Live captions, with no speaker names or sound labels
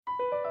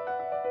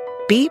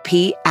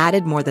BP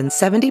added more than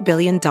 $70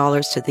 billion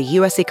to the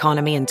U.S.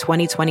 economy in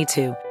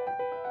 2022.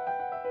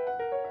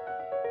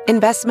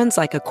 Investments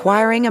like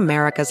acquiring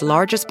America's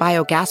largest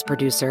biogas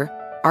producer,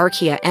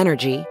 Archaea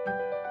Energy,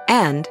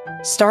 and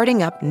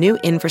starting up new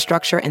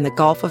infrastructure in the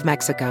Gulf of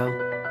Mexico.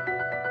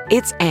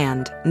 It's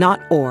and,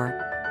 not or.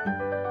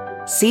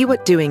 See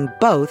what doing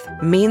both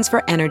means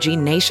for energy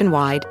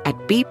nationwide at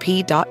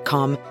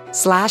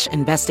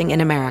bp.com/investing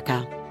in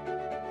America.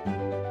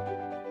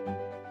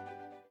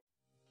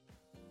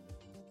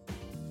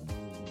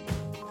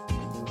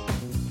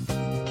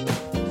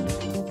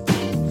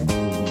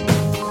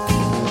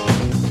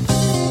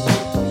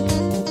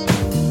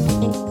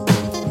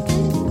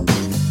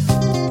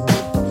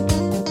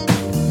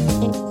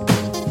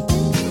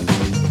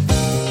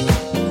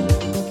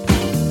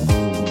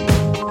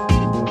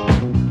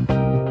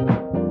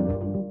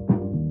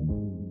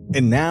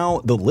 And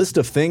now, the list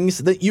of things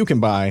that you can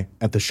buy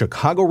at the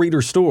Chicago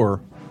Reader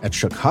store at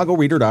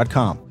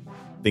chicagoreader.com.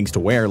 Things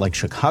to wear like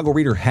Chicago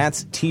Reader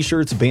hats,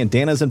 t-shirts,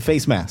 bandanas, and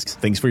face masks.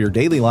 Things for your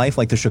daily life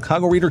like the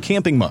Chicago Reader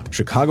camping mug,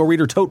 Chicago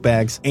Reader tote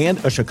bags, and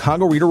a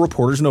Chicago Reader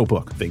reporter's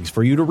notebook. Things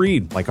for you to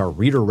read like our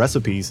Reader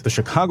recipes, the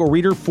Chicago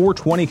Reader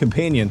 420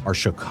 Companion, our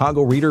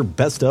Chicago Reader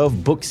Best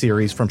of book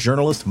series from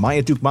journalists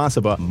Maya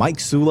Dukmasova, Mike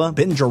Sula,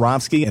 Ben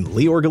Jarofsky, and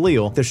Leor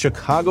Galil, the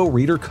Chicago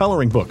Reader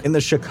coloring book, and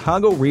the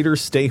Chicago Reader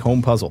Stay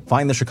Home puzzle.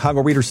 Find the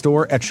Chicago Reader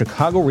store at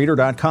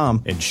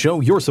chicagoreader.com and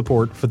show your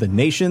support for the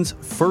nation's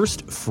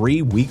first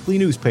free weekly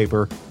newspaper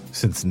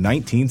since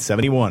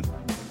 1971.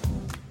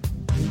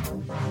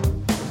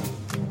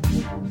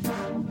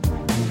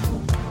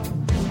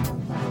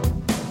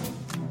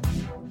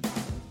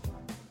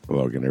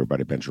 Hello again,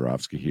 everybody. Ben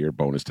Jarofsky here.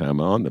 Bonus time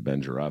on the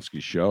Ben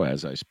Jarofsky Show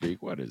as I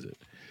speak. What is it?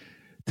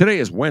 Today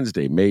is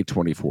Wednesday, May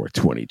 24th,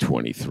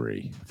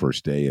 2023.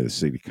 First day of the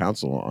City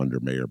Council under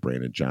Mayor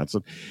Brandon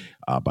Johnson.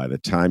 By the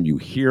time you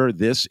hear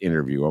this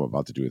interview I'm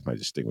about to do with my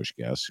distinguished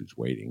guest who's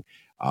waiting,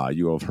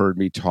 you will have heard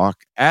me talk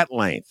at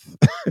length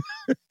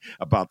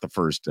about the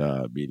first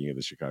meeting of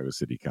the Chicago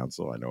City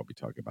Council. I know I'll be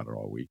talking about it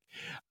all week.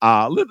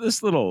 I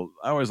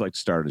always like to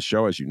start a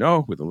show, as you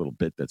know, with a little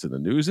bit that's in the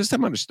news. This time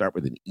I'm going to start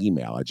with an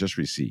email I just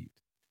received.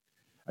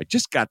 I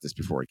just got this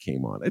before I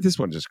came on. This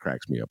one just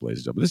cracks me up, ladies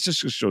and gentlemen. This just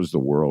shows the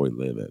world we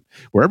live in,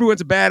 where everyone's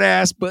a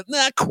badass, but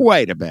not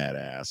quite a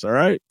badass, all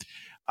right?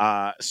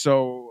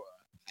 So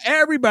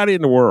everybody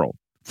in the world,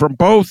 from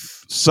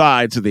both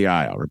sides of the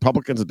aisle,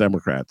 Republicans and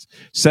Democrats,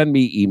 send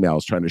me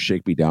emails trying to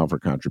shake me down for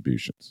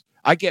contributions.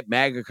 I get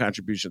MAGA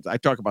contributions. I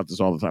talk about this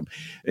all the time.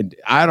 And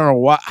I don't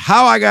know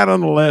how I got on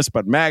the list,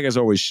 but MAGA is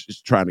always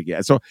trying to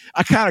get. So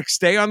I kind of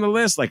stay on the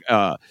list. Like,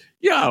 a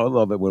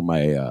little bit when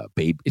my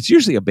baby, it's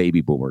usually a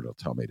baby boomer that'll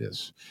tell me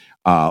this.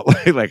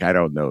 Like, I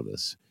don't know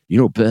this. You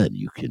know, Ben,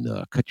 you can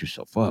cut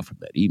yourself off from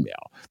that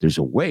email. There's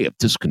a way of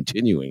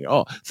discontinuing.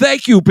 Oh,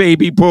 thank you,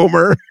 baby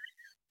boomer.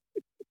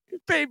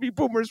 Baby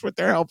boomers with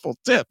their helpful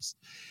tips.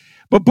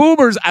 But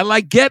boomers, I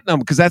like getting them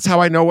because that's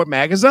how I know what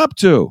MAGA's up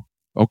to.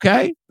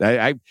 Okay?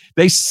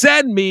 They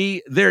send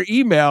me their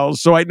emails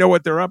so I know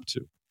what they're up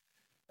to.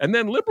 And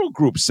then liberal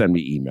groups send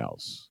me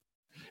emails,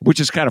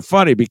 which is kind of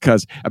funny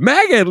because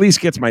MAGA at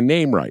least gets my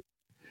name right.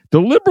 The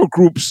liberal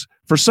groups,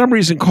 for some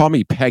reason, call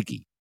me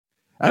Peggy.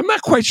 I'm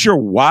not quite sure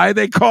why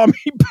they call me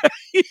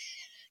Peggy.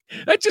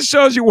 That just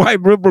shows you why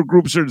liberal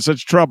groups are in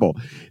such trouble.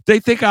 They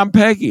think I'm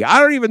Peggy.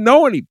 I don't even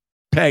know any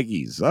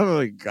Peggies. I'm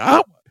like,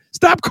 oh,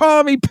 stop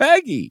calling me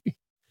Peggy.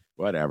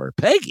 Whatever.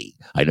 Peggy,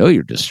 I know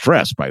you're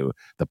distressed by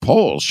the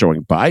polls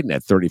showing Biden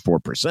at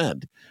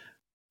 34%.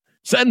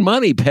 Send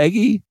money,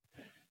 Peggy.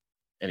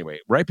 Anyway,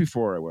 right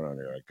before I went on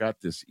there, I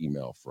got this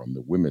email from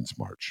the Women's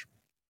March.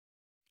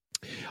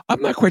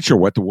 I'm not quite sure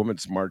what the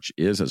Women's March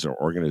is as an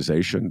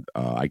organization.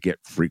 I get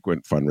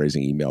frequent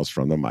fundraising emails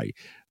from them.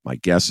 My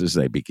guess is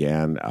they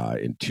began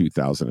in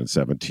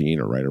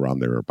 2017 or right around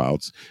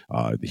thereabouts.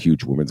 The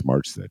huge Women's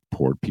March that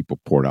people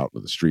poured out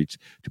into the streets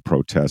to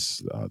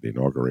protest the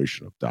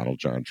inauguration of Donald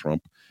John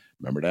Trump.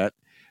 Remember that?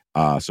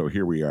 So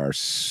here we are.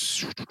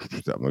 I'm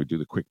going to do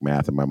the quick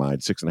math in my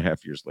mind.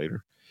 6.5 years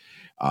later,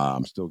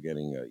 I'm still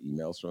getting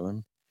emails from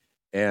them.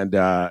 And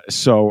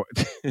so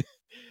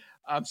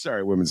I'm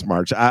sorry, Women's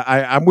March.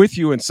 I'm with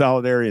you in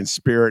solidarity and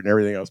spirit and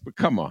everything else, but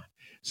come on.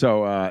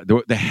 So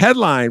the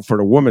headline for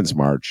the Women's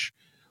March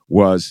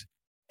was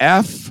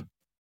F***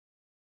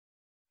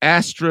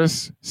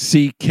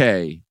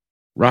 CK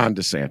Ron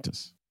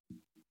DeSantis.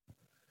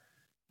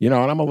 You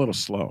know, and I'm a little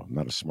slow. I'm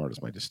not as smart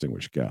as my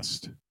distinguished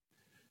guest.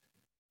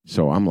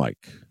 So I'm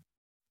like,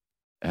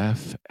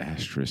 F***,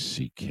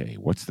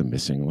 what's the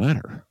missing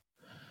letter?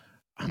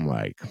 I'm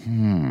like,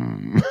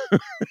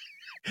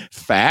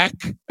 FAC?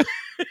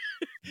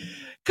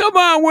 Come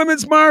on,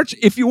 Women's March.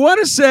 If you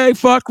want to say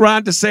fuck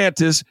Ron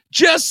DeSantis,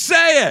 just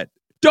say it.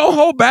 Don't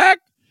hold back.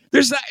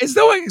 It's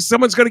no way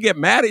someone's going to get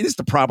mad. This is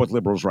the problem with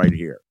liberals right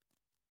here.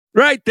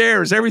 Right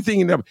there is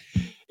everything in them.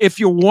 If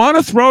you want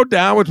to throw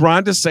down with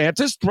Ron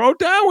DeSantis, throw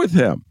down with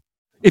him.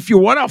 If you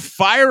want to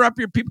fire up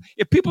your people,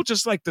 if people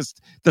just like this,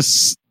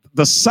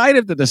 the sight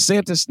of the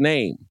DeSantis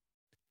name,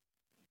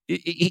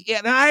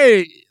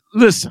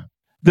 listen,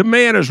 The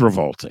man is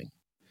revolting.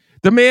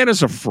 The man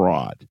is a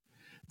fraud.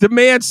 The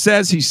man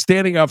says he's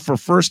standing up for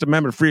First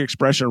Amendment free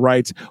expression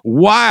rights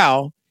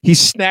while he's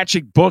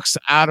snatching books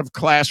out of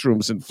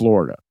classrooms in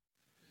Florida,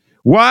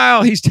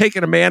 while he's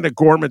taking Amanda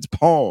Gorman's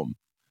poem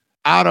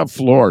out of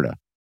Florida.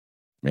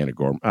 Amanda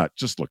Gorman,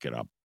 just look it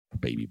up,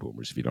 baby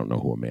boomers, if you don't know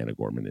who Amanda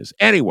Gorman is.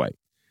 Anyway,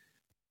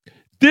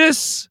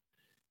 this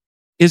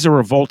is a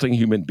revolting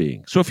human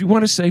being. So if you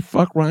want to say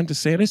fuck Ron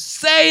DeSantis,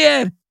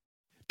 say it.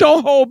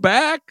 Don't hold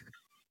back.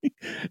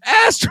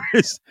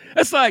 Asterisk.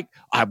 It's like,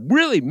 I'm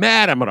really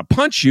mad. I'm going to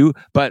punch you,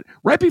 but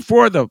right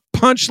before the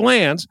punch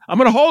lands, I'm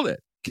going to hold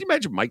it. Can you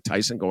imagine Mike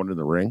Tyson going to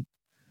the ring?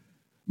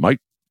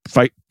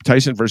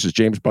 Tyson versus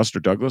James Buster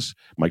Douglas.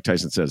 Mike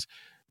Tyson says,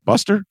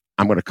 Buster,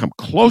 I'm going to come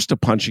close to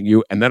punching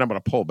you, and then I'm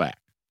going to pull back.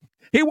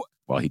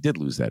 He did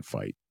lose that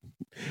fight,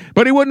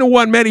 but he wouldn't have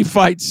won many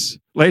fights,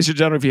 ladies and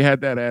gentlemen, if he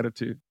had that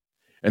attitude.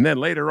 And then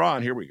later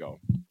on, here we go.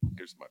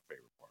 Here's my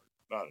favorite part.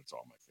 Not it's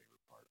all my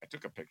favorite part. I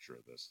took a picture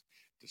of this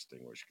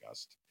distinguished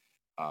guest.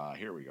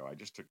 Here we go. I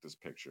just took this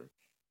picture.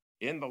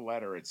 In the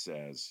letter, it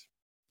says,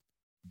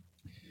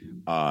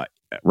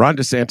 Ron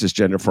DeSantis'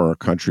 agenda for our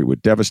country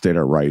would devastate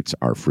our rights,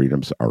 our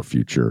freedoms, our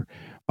future,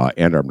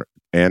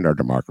 and our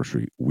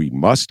democracy. We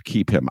must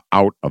keep him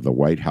out of the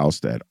White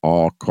House at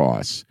all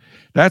costs.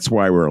 That's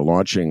why we're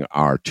launching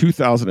our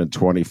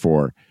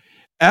 2024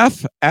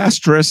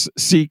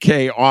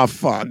 F***CK off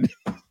fund.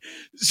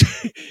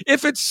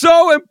 If it's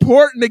so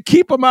important to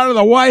keep him out of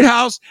the White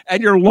House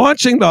and you're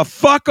launching the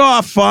fuck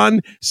off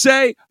fund,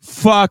 say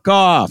fuck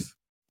off.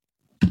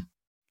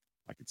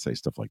 I could say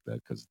stuff like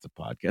that because it's a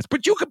podcast,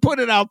 but you could put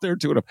it out there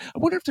too. I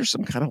wonder if there's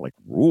some kind of like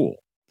rule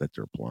that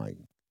they're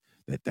applying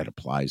that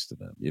applies to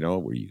them,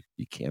 where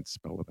you can't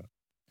spell it out.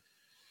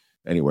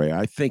 Anyway,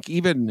 I think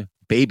even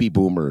baby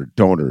boomer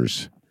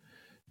donors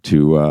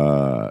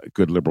to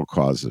good liberal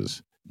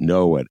causes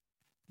know what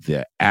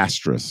the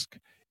asterisk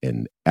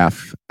in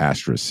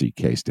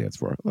F***CK stands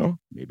for. Oh,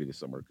 maybe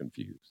some are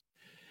confused.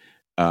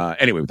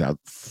 Anyway, without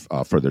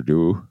further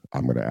ado,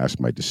 I'm going to ask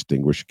my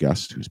distinguished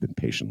guest, who's been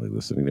patiently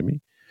listening to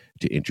me,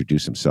 to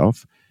introduce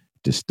himself.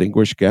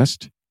 Distinguished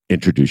guest,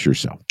 introduce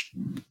yourself.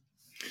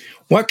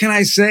 What can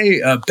I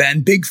say,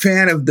 Ben? Big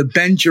fan of the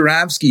Ben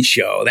Joravsky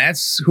Show.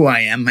 That's who I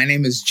am. My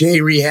name is Jay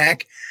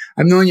Rehak.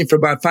 I've known you for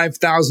about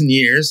 5,000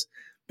 years.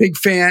 Big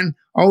fan.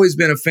 Always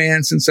been a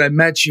fan since I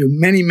met you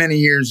many, many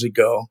years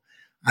ago.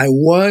 I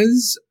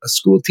was a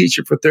school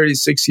teacher for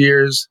 36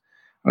 years.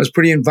 I was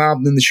pretty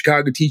involved in the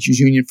Chicago Teachers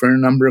Union for a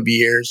number of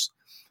years.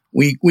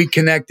 We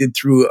connected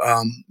through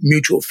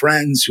mutual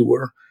friends who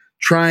were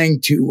trying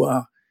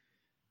to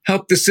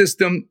help the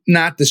system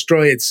not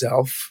destroy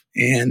itself,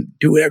 and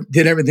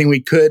did everything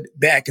we could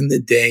back in the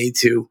day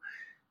to,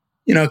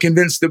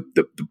 convince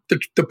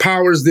the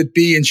powers that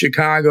be in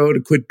Chicago to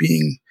quit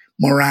being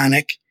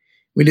moronic.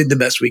 We did the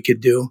best we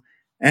could do.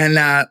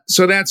 And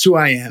so that's who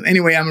I am.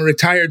 Anyway, I'm a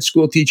retired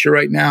school teacher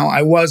right now.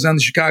 I was on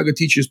the Chicago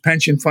Teachers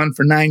Pension Fund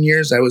for 9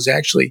 years. I was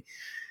actually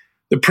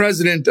the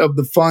president of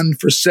the fund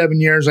for 7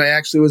 years. I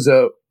actually was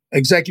a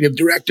executive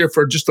director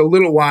for just a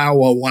little while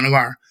one of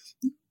our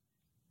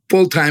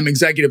full-time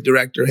executive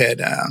director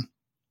had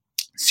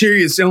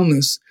serious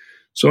illness.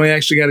 So I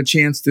actually got a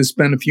chance to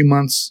spend a few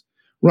months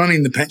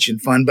running the pension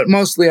fund. But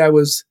mostly I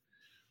was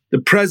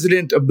the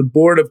president of the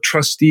board of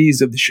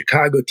trustees of the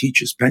Chicago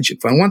Teachers Pension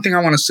Fund. One thing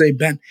I want to say,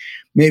 Ben,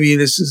 maybe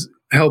this is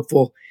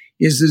helpful,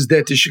 is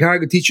that the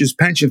Chicago Teachers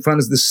Pension Fund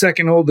is the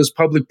second oldest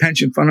public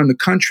pension fund in the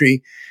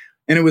country.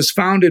 And it was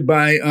founded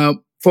by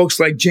folks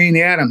like Jane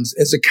Addams.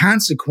 As a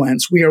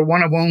consequence, we are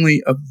one of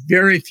only a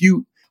very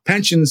few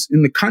pensions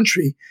in the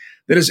country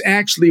that is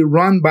actually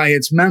run by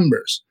its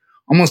members.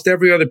 Almost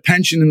every other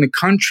pension in the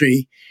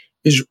country,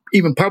 is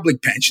even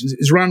public pensions,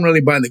 is run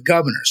really by the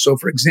governor. So,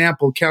 for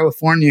example,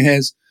 California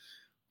has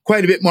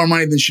quite a bit more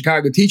money than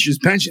Chicago Teachers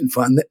Pension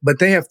Fund, but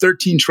they have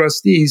 13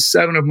 trustees.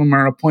 7 of them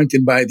are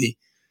appointed by the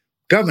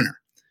governor.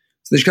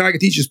 So the Chicago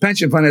Teachers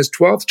Pension Fund has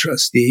 12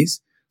 trustees.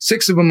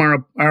 6 of them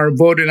are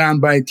voted on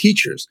by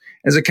teachers.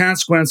 As a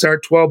consequence, our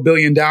 $12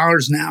 billion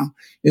now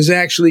is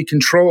actually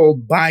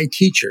controlled by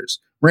teachers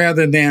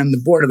rather than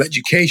the Board of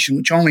Education,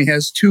 which only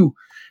has 2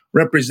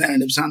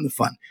 representatives on the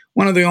fund.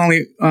 One of the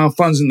only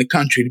funds in the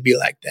country to be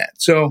like that.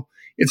 So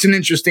it's an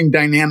interesting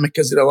dynamic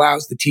because it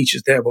allows the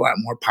teachers to have a lot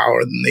more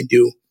power than they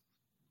do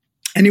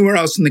anywhere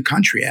else in the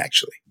country,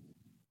 actually.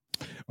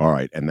 All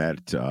right. And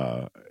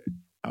that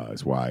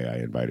is why I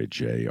invited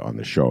Jay on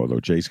the show. Although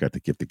Jay's got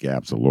the gift of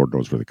gab, so Lord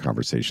knows where the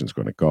conversation is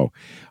going to go.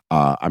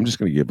 I'm just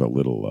going to give a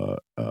little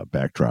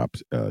backdrop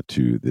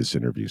to this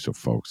interview. So,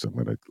 folks, I'm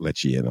going to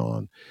let you in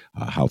on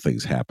how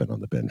things happen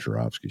on the Ben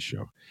Joravsky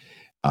Show.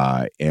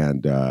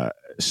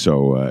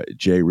 So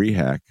Jay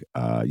Rehak,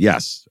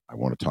 yes, I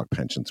want to talk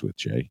pensions with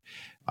Jay.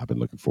 I've been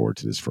looking forward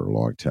to this for a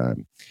long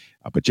time.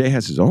 But Jay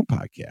has his own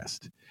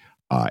podcast.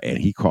 And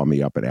he called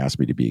me up and asked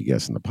me to be a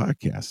guest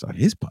on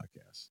his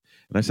podcast.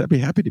 And I said, I'd be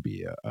happy to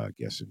be a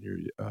guest in your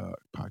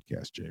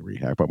podcast, Jay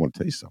Rehak. But I want to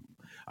tell you something.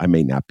 I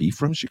may not be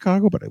from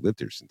Chicago, but I lived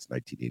there since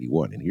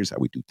 1981. And here's how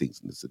we do things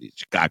in the city of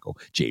Chicago,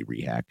 Jay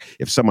Rehak.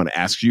 If someone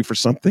asks you for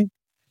something,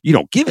 You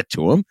don't give it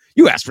to him.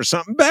 You ask for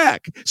something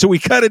back. So we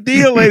cut a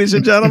deal, ladies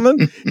and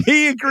gentlemen.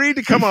 He agreed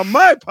to come on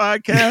my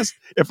podcast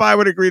if I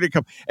would agree to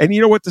come. And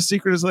you know what the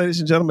secret is, ladies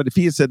and gentlemen? If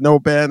he had said, no,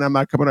 Ben, I'm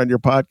not coming on your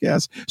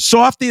podcast,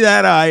 softy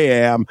that I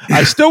am,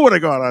 I still would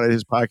have gone on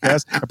his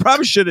podcast. I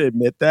probably should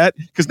admit that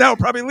because now I'll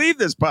probably leave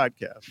this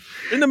podcast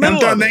in the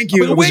middle of it. Thank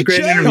you. It was a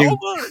great interview.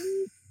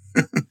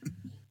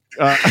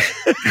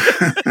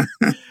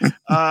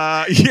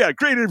 Yeah,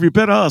 great interview.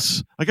 Bet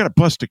us. I got a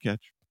bus to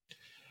catch.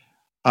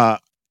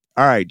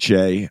 All right,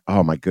 Jay.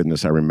 Oh my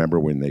goodness, I remember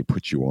when they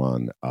put you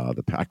on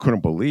I couldn't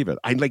believe it.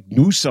 I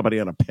knew somebody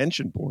on a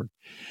pension board,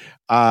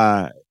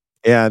 and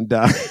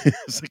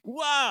it's like,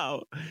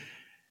 wow.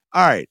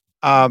 All right,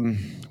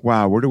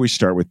 wow. Where do we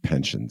start with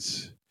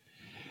pensions?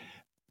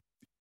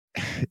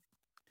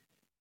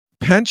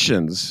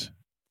 Pensions,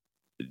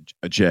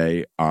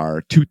 Jay,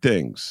 are two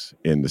things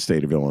in the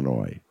state of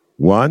Illinois.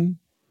 One,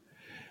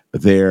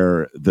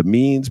 they're the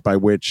means by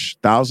which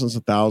thousands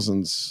and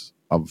thousands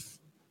of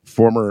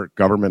former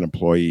government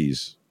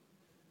employees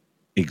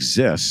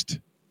exist.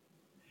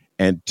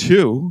 And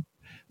two,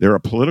 they're a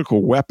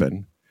political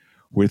weapon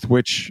with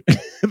which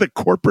the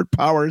corporate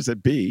powers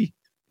that be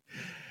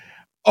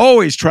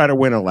always try to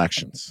win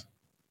elections.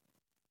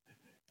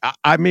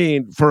 I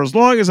mean, for as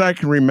long as I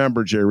can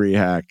remember, Jay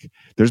Rehak,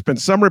 there's been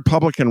some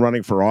Republican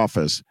running for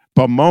office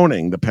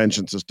bemoaning the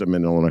pension system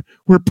in Illinois.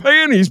 We're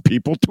paying these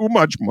people too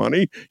much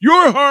money.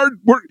 Your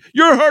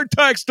hard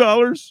tax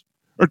dollars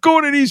are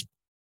going to these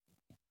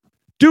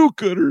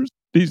do-gooders,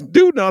 these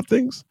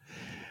do-nothings.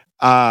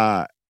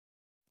 And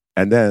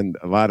then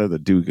a lot of the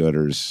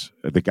do-gooders,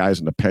 the guys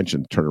in the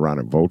pension, turn around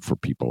and vote for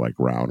people like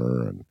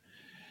Rauner and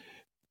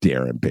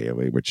Darren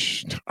Bailey,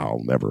 which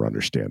I'll never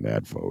understand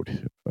that vote.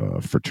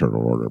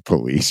 Fraternal order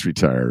police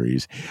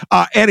retirees.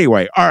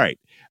 Anyway, all right.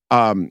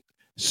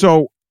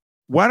 So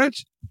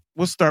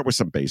we'll start with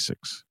some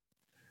basics.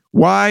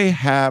 Why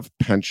have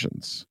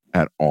pensions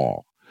at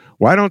all?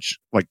 Why don't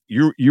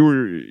you,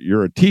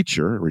 you're a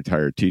teacher, a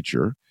retired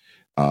teacher,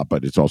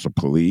 but it's also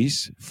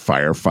police,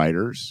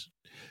 firefighters,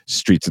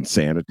 streets and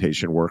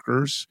sanitation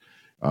workers.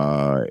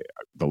 The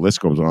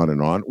list goes on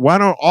and on. Why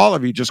don't all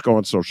of you just go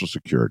on Social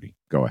Security?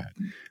 Go ahead.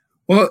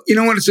 Well, you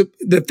know what?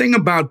 The thing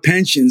about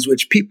pensions,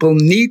 which people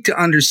need to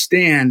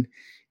understand,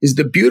 is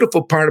the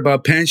beautiful part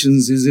about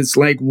pensions is it's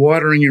like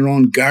watering your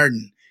own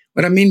garden.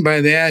 What I mean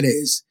by that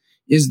is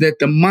that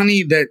the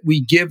money that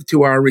we give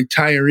to our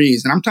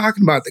retirees, and I'm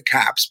talking about the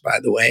cops, by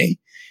the way,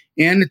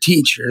 and the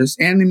teachers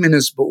and the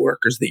municipal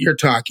workers that you're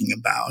talking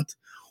about,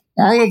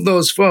 all of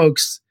those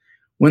folks,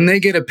 when they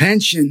get a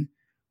pension,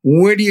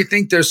 where do you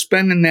think they're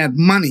spending that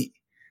money?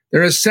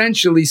 They're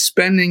essentially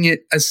spending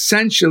it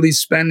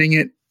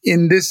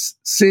in this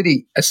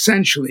city,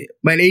 essentially.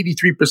 About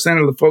 83%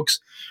 of the folks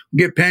who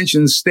get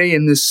pensions stay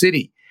in this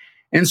city.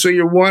 And so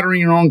you're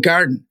watering your own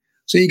garden.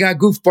 So you got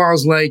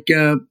goofballs like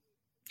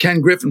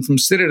Ken Griffin from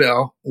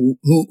Citadel, who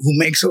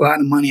makes a lot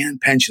of money on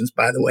pensions,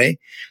 by the way,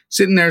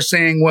 sitting there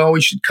saying, well,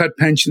 we should cut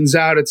pensions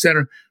out, et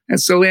cetera.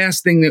 That's the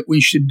last thing that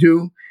we should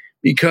do,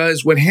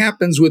 because what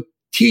happens with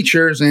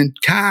teachers and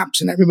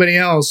cops and everybody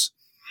else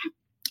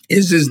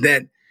is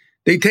that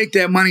they take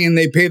that money and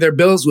they pay their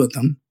bills with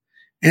them,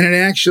 and it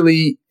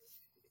actually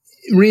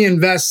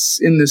reinvests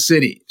in the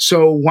city.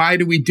 So why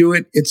do we do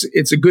it?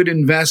 It's a good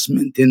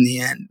investment in the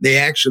end. They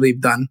actually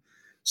have done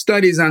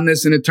studies on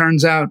this, and it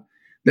turns out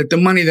that the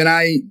money that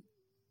I,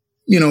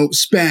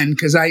 spend,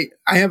 because I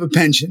have a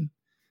pension,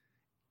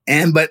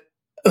 but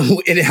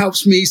it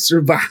helps me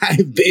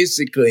survive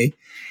basically.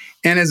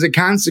 And as a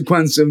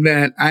consequence of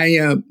that,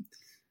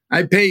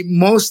 I pay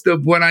most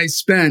of what I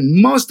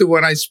spend. Most of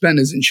what I spend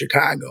is in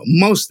Chicago.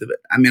 Most of it.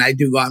 I mean, I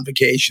do go on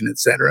vacation, et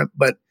cetera,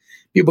 but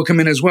people come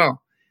in as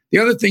well. The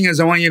other thing is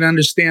I want you to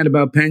understand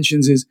about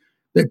pensions is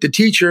that the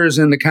teachers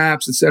and the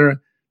cops, et cetera,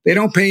 they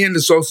don't pay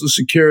into Social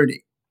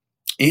Security.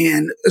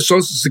 And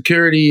Social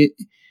Security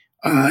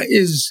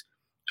is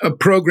a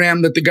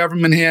program that the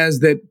government has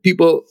that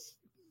people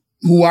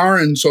who are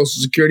in Social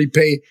Security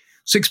pay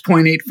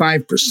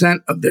 6.85%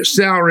 of their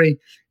salary,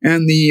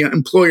 and the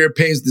employer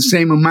pays the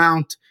same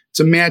amount. It's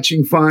a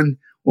matching fund.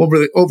 Over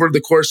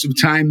the course of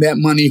time, that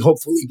money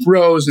hopefully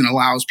grows and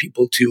allows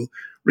people to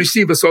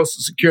receive a Social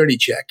Security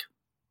check.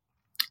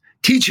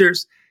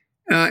 Teachers,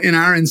 in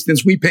our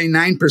instance, we pay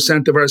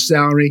 9% of our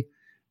salary.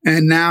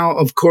 And now,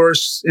 of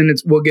course, and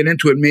we'll get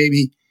into it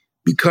maybe,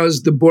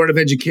 because the Board of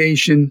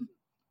Education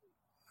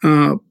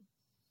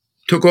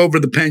took over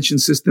the pension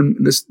system,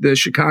 the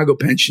Chicago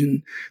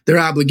pension, their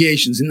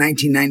obligations in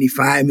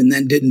 1995, and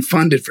then didn't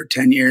fund it for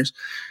 10 years.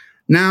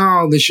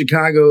 Now the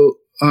Chicago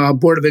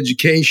Board of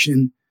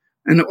Education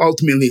and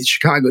ultimately the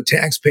Chicago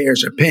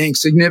taxpayers are paying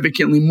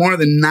significantly more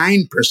than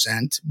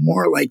 9%,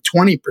 more like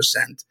 20%,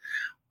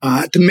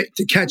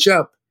 to catch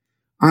up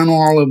on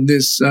all of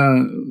this,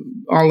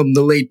 all of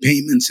the late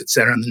payments, et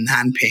cetera, and the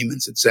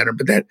non-payments, et cetera.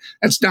 But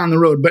that's down the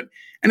road. But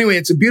anyway,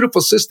 it's a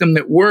beautiful system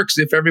that works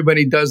if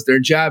everybody does their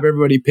job,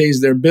 everybody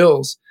pays their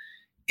bills.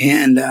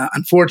 And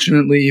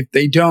unfortunately, if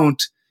they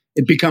don't,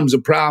 it becomes a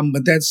problem.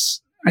 But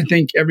I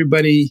think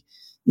everybody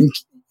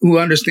who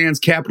understands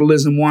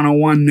capitalism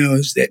 101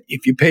 knows that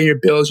if you pay your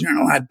bills, you're in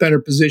a lot better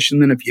position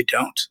than if you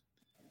don't.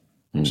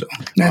 So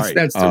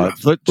that's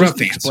the rough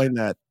answer. Explain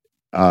that.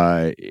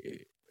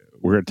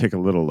 We're going to take a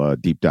little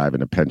deep dive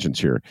into pensions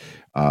here,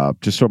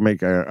 just so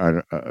make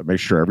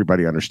sure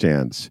everybody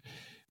understands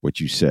what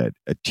you said.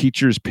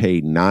 Teachers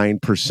pay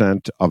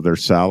 9% of their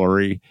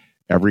salary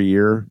every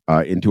year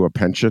into a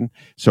pension.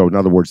 So in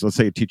other words, let's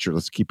say a teacher,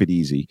 let's keep it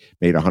easy,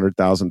 made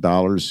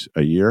 $100,000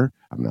 a year.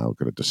 I'm now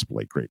going to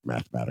display great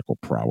mathematical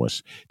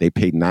prowess. They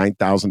paid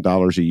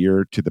 $9,000 a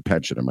year to the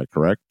pension. Am I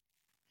correct?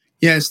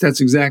 Yes, that's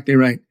exactly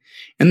right.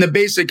 And the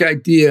basic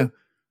idea,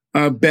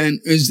 Ben,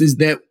 is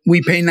that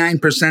we pay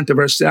 9% of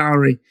our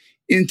salary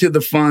into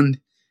the fund.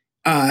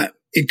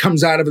 It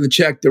comes out of the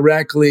check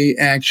directly.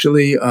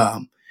 Actually,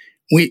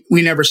 we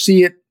never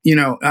see it. In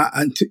our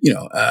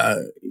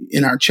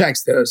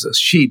checks, there's a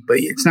sheet, but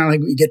it's not like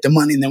we get the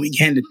money and then we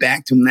hand it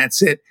back to them.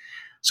 That's it.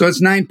 So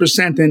it's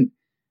 9%,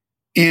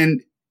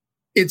 and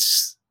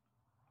it's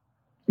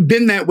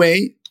been that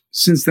way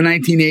since the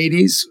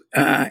 1980s,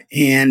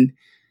 and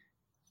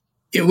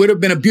it would have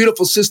been a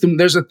beautiful system.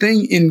 There's a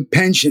thing in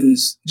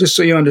pensions, just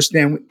so you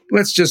understand.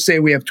 Let's just say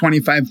we have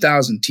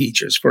 25,000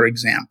 teachers, for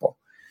example.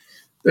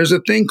 There's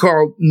a thing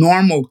called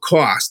normal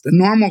cost. The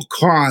normal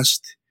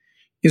cost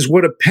is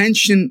what a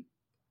pension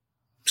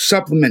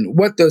supplement,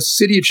 what the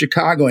city of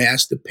Chicago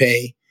has to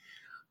pay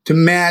to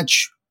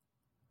match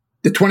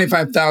the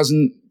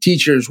 25,000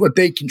 teachers, what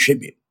they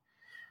contribute.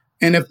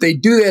 And if they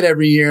do that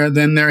every year,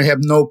 then they have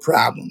no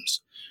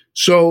problems.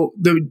 So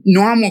the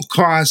normal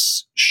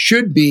costs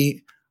should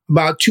be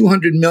about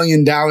 $200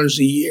 million a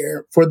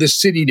year for the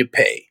city to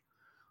pay.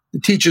 The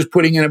teachers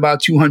putting in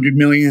about $200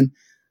 million,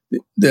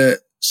 the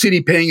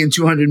city paying in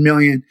 $200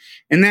 million,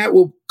 and that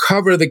will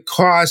cover the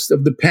cost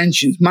of the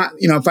pensions.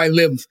 If I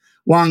live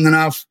long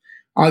enough,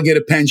 I'll get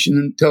a pension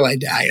until I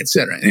die, et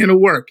cetera. And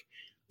it'll work.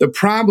 The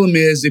problem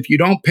is if you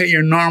don't pay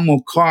your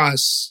normal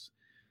costs,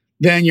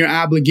 then your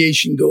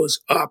obligation goes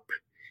up.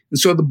 And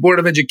so the Board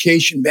of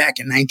Education back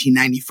in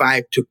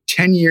 1995 took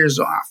 10 years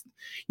off.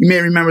 You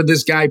may remember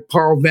this guy,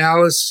 Paul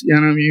Vallis.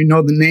 You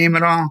know the name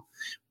at all?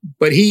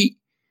 But he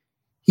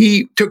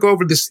took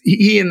over this.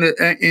 He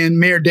and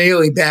Mayor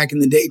Daley back in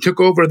the day took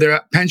over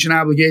their pension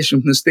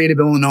obligation from the state of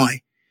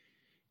Illinois.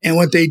 And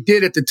what they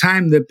did at the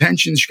time, the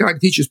pension, Chicago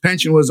teachers'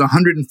 pension was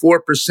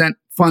 104%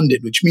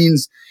 funded, which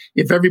means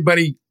if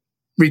everybody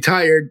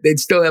retired, they'd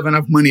still have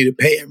enough money to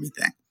pay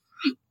everything.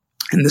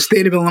 And the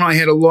state of Illinois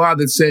had a law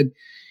that said,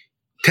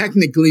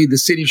 technically, the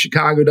city of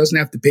Chicago doesn't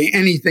have to pay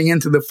anything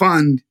into the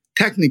fund,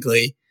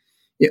 technically,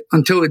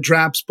 until it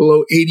drops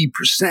below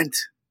 80%.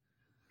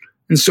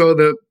 And so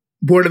the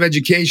Board of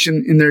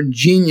Education, in their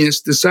genius,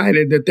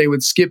 decided that they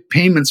would skip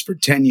payments for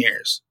 10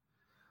 years.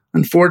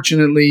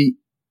 Unfortunately,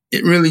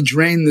 it really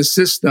drained the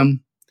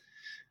system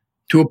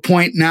to a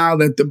point now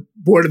that the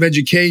Board of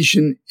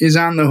Education is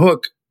on the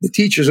hook. The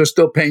teachers are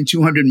still paying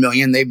 $200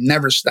 million. They've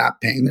never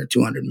stopped paying their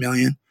 $200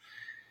 million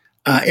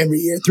every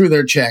year through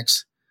their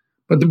checks.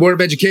 But the Board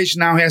of Education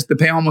now has to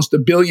pay almost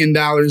 $1 billion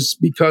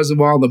because of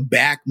all the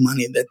back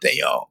money that they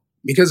owe.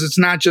 Because it's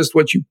not just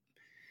what you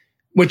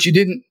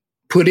didn't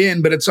put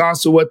in, but it's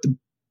also what the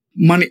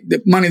money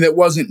that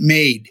wasn't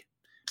made.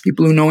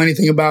 People who know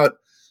anything about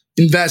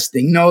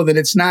investing know that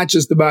it's not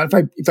just about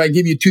if I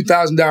give you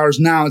 $2,000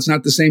 now, it's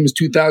not the same as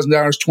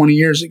 $2,000 20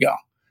 years ago.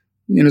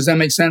 Does that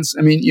make sense?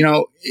 I mean,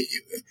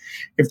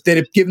 if they'd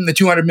have given the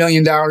 $200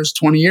 million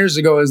 20 years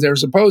ago as they were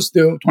supposed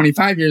to,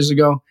 25 years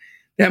ago,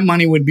 that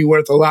money would be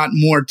worth a lot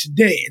more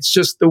today. It's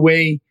just the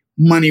way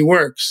money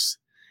works.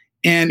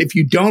 And if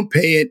you don't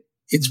pay it,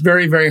 it's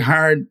very, very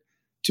hard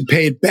to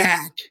pay it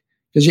back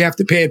because you have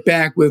to pay it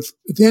back with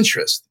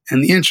interest.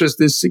 And the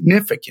interest is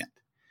significant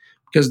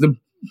because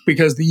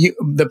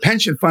the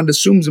pension fund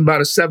assumes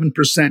about a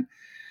 7%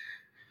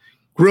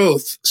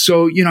 growth.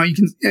 So, you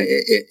can,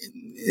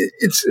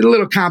 it's a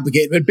little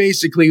complicated, but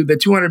basically the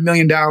 $200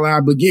 million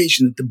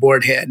obligation that the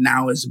board had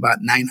now is about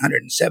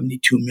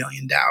 $972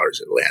 million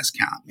at last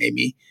count,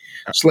 maybe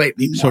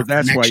slightly more. So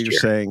that's why you're year.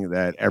 saying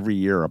that every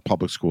year a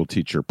public school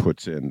teacher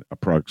puts in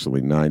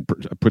approximately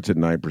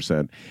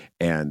 9%,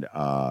 and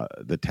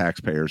the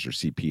taxpayers or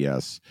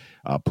CPS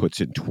puts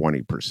in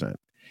 20%,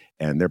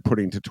 and they're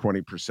putting to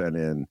 20%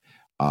 in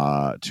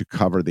to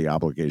cover the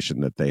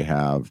obligation that they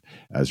have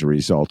as a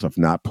result of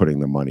not putting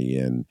the money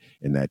in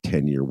that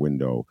 10-year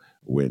window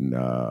when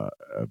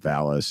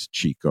Vallis,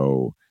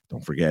 Chico,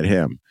 don't forget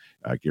him,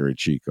 Gary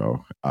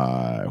Chico,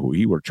 who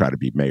he would try to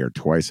be mayor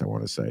twice, I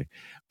want to say,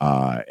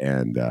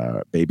 and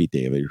Baby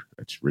Daley,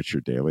 that's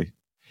Richard Daley,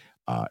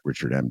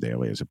 Richard M.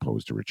 Daley as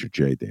opposed to Richard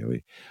J.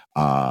 Daley,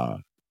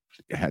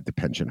 had the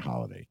pension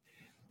holiday.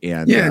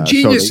 And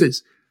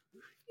geniuses.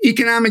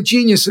 Economic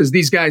geniuses,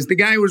 these guys. The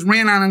guy was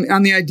ran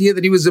on the idea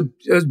that he was a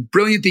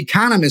brilliant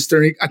economist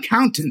or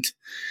accountant.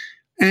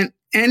 And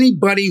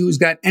anybody who's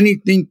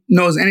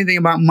knows anything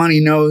about money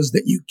knows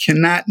that you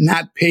cannot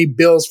not pay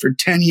bills for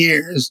 10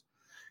 years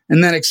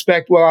and then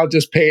expect, well, I'll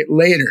just pay it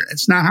later.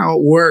 It's not how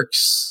it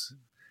works.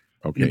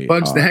 Okay. It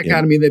bugs the heck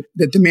out of me that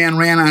the man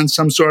ran on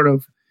some sort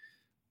of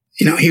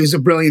he was a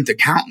brilliant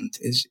accountant.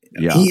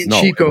 He and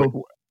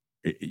Chico.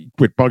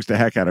 What bugs the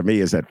heck out of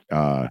me is that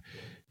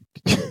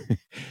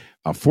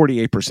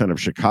 48% of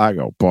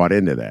Chicago bought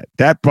into that.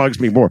 That bugs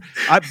me more.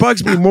 It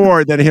bugs me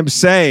more than him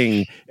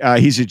saying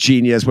he's a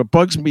genius. What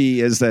bugs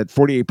me is that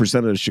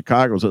 48% of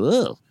Chicago said,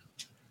 "Oh,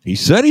 he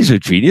said he's a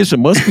genius. It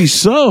must be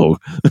so."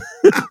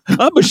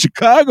 I'm a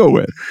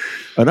Chicagoan,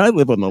 and I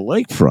live on the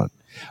lakefront.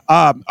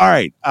 All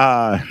right.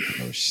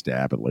 Another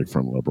stab at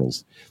lakefront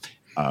liberals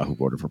who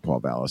voted for Paul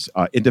Vallis.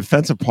 In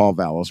defense of Paul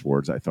Vallis,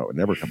 words I thought would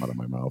never come out of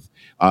my mouth,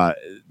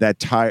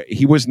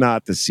 he was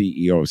not the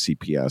CEO of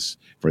CPS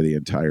for the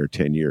entire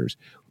 10 years.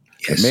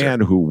 Yes, the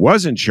man who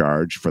was in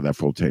charge for that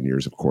full 10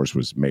 years, of course,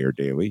 was Mayor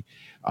Daley,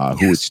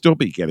 who would still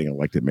be getting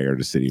elected mayor of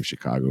the city of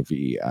Chicago if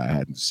he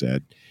hadn't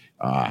said,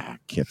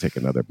 can't take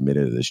another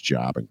minute of this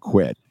job and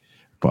quit.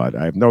 But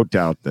I have no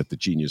doubt that the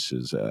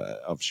geniuses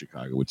of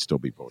Chicago would still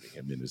be voting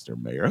him in as their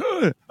mayor.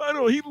 I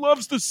know he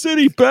loves the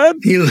city, Ben.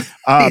 He loves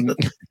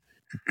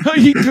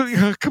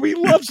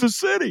the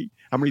city.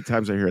 How many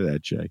times I hear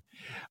that, Jay?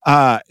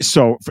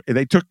 So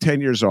they took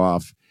 10 years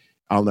off.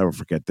 I'll never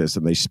forget this.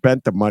 And they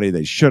spent the money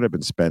they should have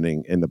been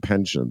spending in the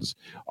pensions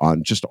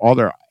on just all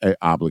their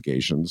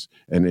obligations,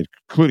 and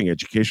including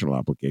educational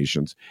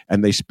obligations.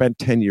 And they spent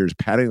 10 years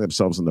patting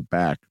themselves on the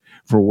back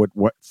for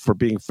for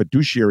being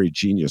fiduciary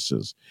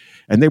geniuses.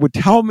 And they would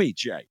tell me,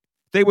 Jay,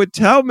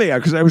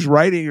 because I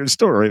was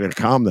still writing a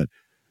column that,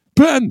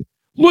 Ben,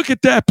 look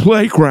at that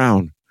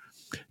playground.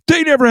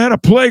 They never had a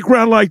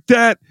playground like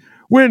that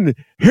when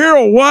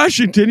Harold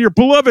Washington, your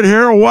beloved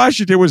Harold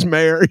Washington, was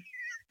mayor.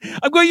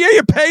 I'm going, yeah,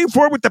 you're paying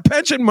for it with the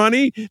pension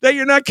money that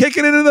you're not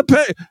kicking into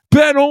the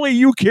Ben, only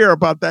you care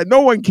about that. No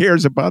one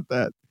cares about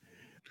that.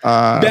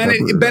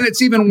 Ben,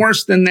 it's even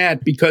worse than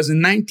that, because in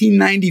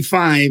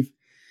 1995,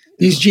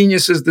 these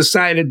geniuses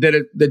decided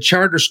that the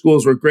charter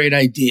schools were great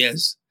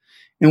ideas.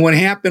 And what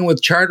happened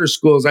with charter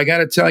schools, I got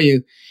to tell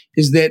you,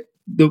 is that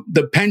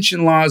the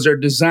pension laws are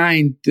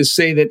designed to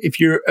say that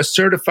if you're a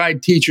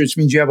certified teacher, which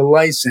means you have a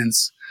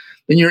license,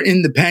 then you're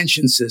in the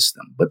pension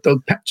system. But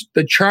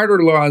the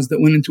charter laws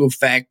that went into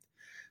effect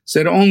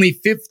said only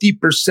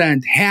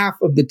 50%, half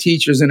of the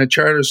teachers in a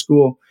charter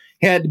school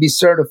had to be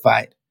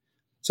certified.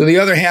 So the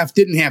other half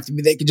didn't have to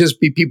be. They could just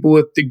be people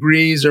with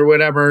degrees or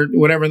whatever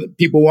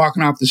people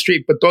walking off the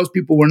street. But those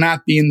people were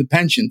not being the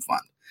pension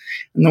fund.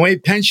 And the way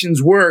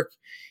pensions work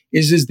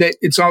is that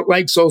it's all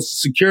like Social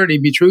Security,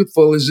 be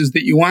truthful, is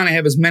that you want to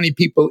have as many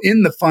people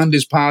in the fund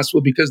as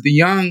possible, because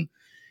the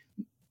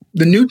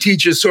new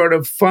teachers sort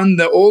of fund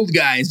the old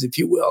guys, if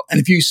you will. And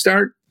if you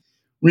start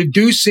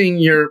reducing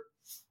your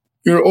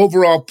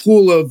overall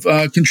pool of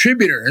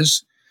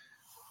contributors,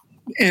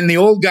 and the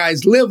old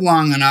guys live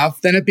long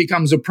enough, then it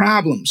becomes a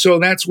problem. So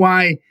that's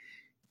why,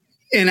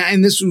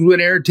 and this was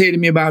what irritated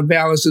me about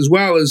Vallis as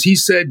well, is he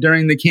said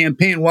during the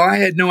campaign, well, I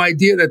had no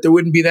idea that there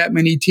wouldn't be that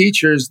many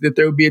teachers, that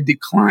there would be a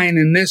decline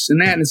in this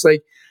and that. And it's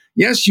like,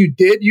 yes, you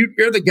did.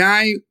 You're the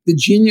guy, the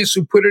genius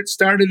who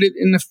started it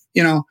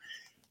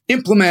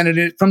implemented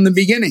it from the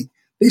beginning.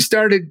 They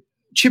started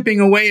chipping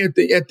away at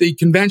the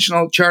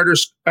conventional charter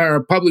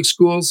or public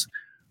schools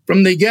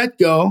from the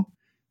get-go.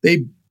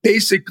 They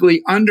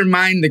basically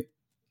undermined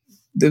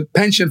the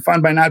pension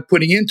fund by not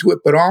putting into it,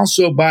 but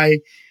also by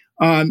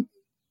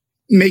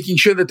making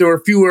sure that there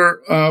were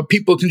fewer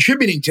people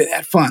contributing to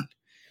that fund.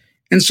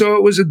 And so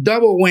it was a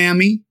double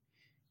whammy.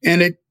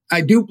 And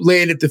I do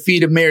lay it at the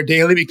feet of Mayor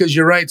Daley, because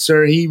you're right,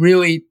 sir. It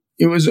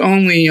was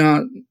only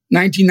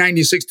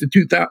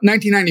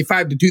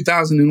 1995 to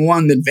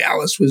 2001 that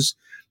Vallis was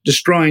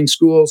destroying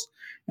schools.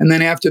 And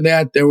then after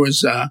that, there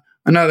was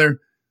another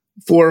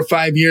 4 or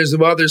 5 years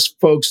of other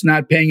folks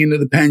not paying into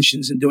the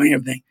pensions and doing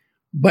everything.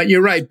 But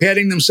you're right,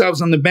 patting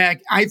themselves on the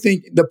back. I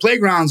think the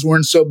playgrounds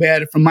weren't so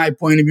bad from my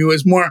point of view. It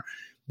was more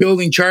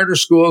building charter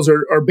schools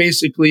or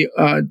basically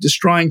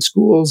destroying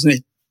schools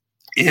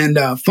and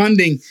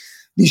funding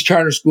these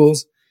charter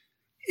schools.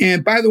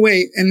 And by the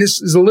way, and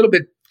this is a little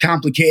bit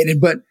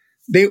complicated, but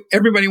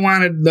everybody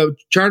wanted the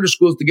charter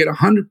schools to get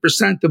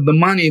 100% of the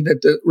money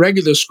that the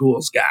regular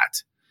schools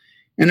got.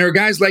 And there are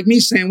guys like me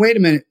saying, wait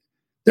a minute,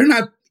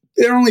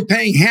 they're only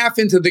paying half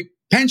into the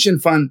pension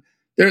fund.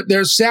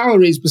 Their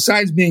salaries,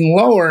 besides being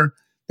lower,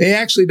 they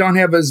actually don't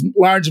have as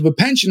large of a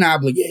pension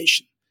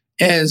obligation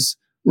as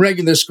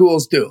regular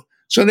schools do.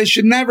 So they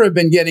should never have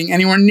been getting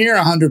anywhere near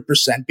 100%,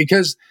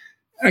 because,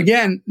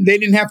 again, they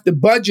didn't have to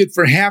budget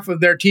for half of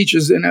their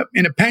teachers in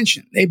a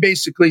pension. They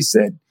basically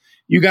said,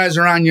 you guys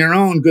are on your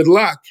own, good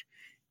luck.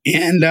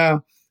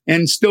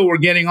 And still we're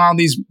getting all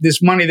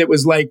this money that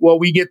was like, well,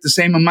 we get the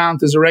same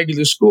amount as a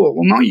regular school.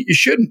 Well, no, you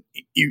shouldn't.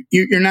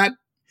 You're not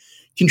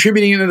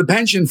contributing into the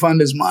pension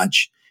fund as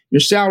much. Your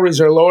salaries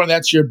are lower.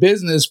 That's your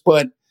business.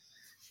 But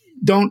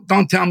don't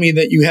tell me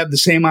that you have the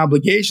same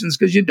obligations,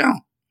 because you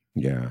don't.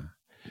 Yeah.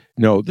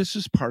 No, this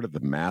is part of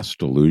the mass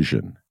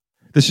delusion.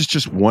 This is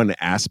just one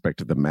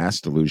aspect of the mass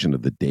delusion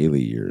of the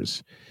Daley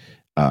years.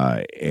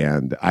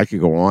 And I could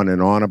go on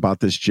and on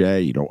about this,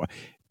 Jay,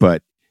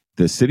 but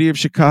the city of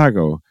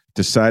Chicago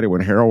decided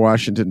when Harold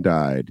Washington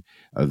died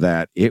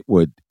that it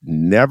would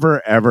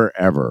never, ever,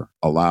 ever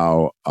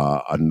allow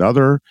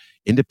another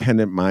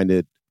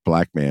independent-minded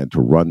black man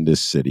to run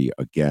this city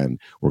again.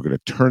 We're going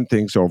to turn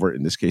things over,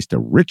 in this case, to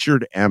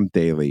Richard M.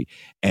 Daley,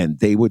 and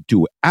they would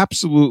do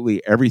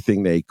absolutely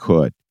everything they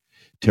could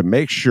to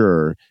make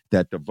sure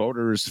that the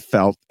voters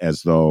felt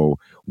as though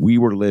we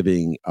were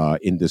living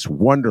in this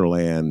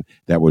wonderland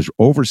that was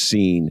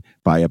overseen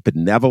by a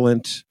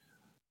benevolent,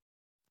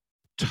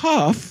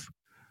 tough,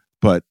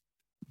 but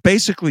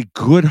basically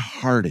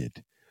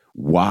good-hearted,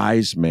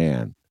 wise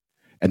man.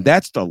 And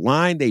that's the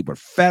line they were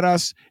fed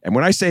us. And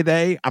when I say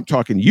they, I'm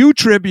talking you,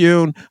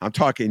 Tribune, I'm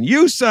talking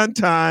you,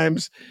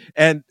 Sun-Times,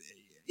 and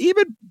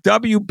even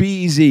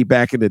WBEZ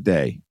back in the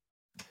day.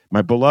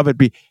 My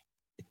beloved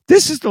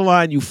This is the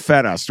line you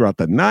fed us throughout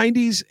the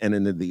 90s and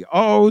into the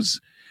O's.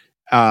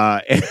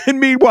 And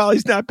meanwhile,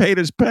 he's not paid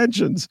his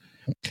pensions.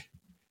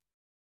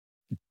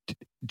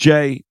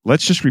 Jay,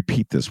 let's just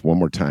repeat this one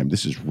more time.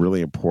 This is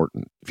really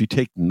important. If you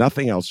take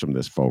nothing else from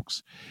this,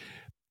 folks,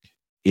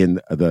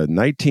 in the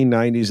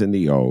 1990s in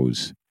the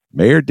O's,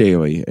 Mayor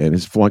Daley and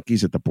his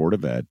flunkies at the Board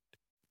of Ed,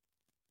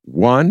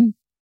 one,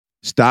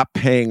 stop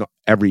paying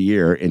every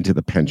year into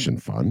the pension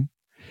fund.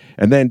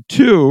 And then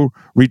two,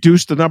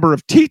 reduce the number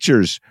of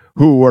teachers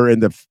who were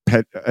in the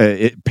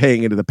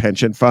paying into the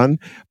pension fund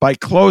by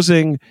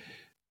closing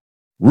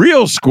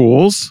real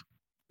schools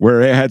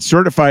where it had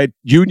certified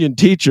union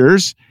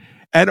teachers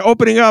and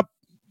opening up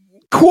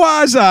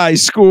quasi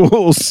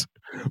schools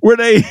where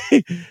they,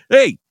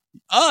 hey,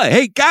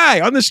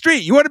 guy on the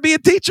street, you want to be a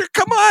teacher?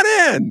 Come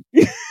on in.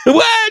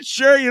 What?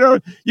 Sure,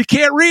 you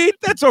can't read?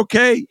 That's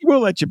okay. We'll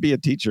let you be a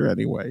teacher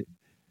anyway.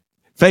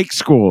 Fake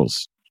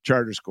schools.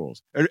 Charter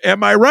schools.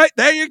 Am I right?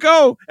 There you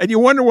go. And you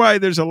wonder why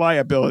there's a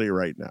liability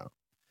right now.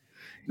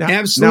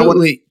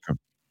 Absolutely.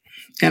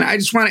 And I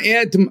just want to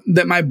add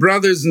that my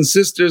brothers and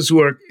sisters who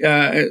are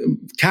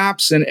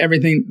cops and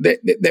everything,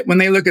 that when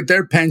they look at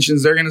their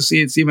pensions, they're going to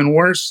see it's even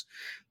worse.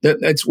 That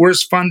it's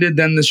worse funded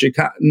than the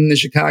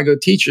Chicago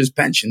Teachers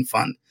Pension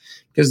Fund,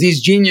 because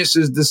these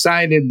geniuses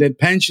decided that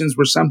pensions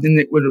were something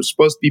that was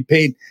supposed to be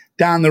paid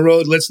down the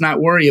road. Let's not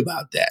worry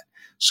about that.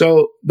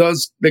 So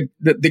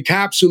the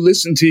cops who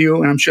listen to you,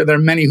 and I'm sure there are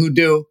many who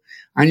do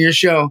on your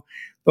show,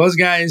 those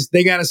guys,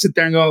 they got to sit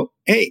there and go,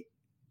 hey,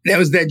 that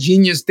was that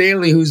genius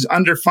Daley who's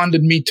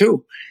underfunded me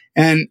too.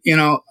 And,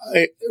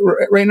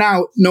 right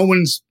now, no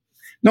one's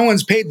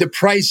paid the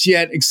price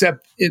yet,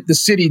 except the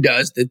city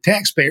does, the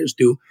taxpayers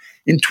do.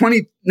 In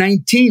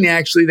 2019,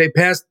 actually,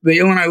 the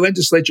Illinois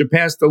legislature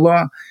passed a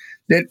law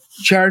that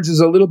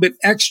charges a little bit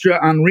extra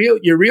on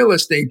your real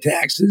estate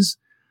taxes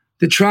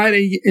to try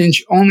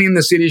to, only in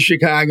the city of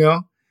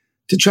Chicago,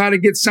 to try to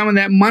get some of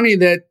that money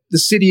that the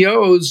city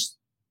owes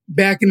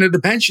back into the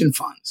pension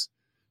funds.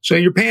 So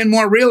you're paying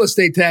more real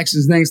estate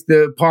taxes thanks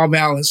to Paul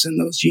Vallis and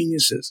those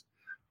geniuses.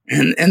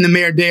 And the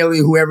Mayor Daley,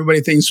 who everybody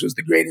thinks was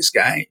the greatest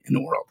guy in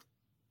the world.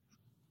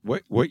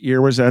 What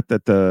year was that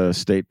the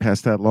state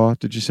passed that law?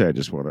 Did you say? I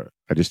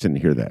just didn't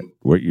hear that.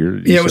 What year?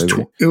 Yeah,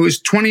 it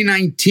was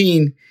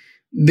 2019.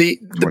 The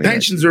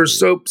pensions are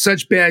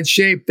such bad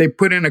shape. They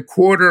put in a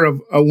quarter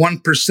of a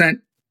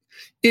 1%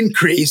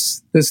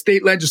 increase. The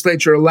state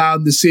legislature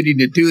allowed the city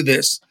to do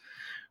this.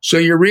 So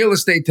your real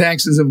estate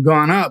taxes have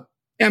gone up.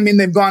 I mean,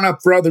 they've gone up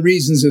for other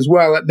reasons as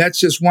well. That's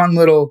just one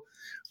little,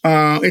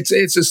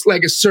 it's just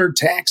like a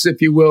surtax,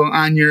 if you will,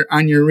 on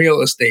your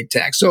real estate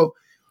tax. So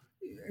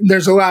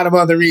there's a lot of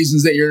other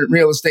reasons that your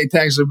real estate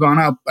taxes have gone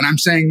up. But I'm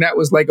saying that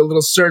was like a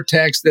little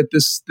surtax that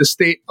the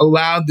state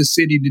allowed the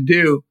city to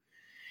do.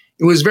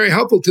 It was very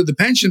helpful to the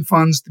pension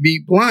funds, to be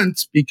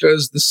blunt,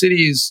 because the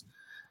city's,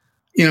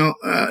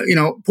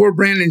 poor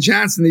Brandon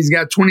Johnson, he's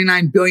got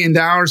 $29 billion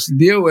to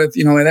deal with.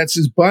 That's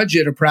his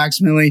budget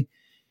approximately.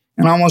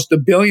 And almost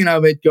 $1 billion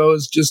of it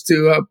goes just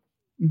to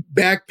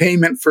back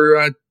payment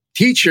for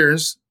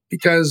teachers,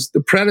 because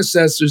the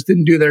predecessors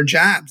didn't do their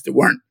jobs. They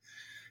weren't,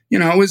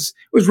 it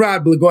was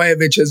Rod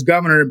Blagojevich as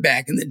governor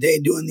back in the day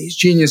doing these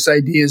genius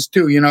ideas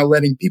too,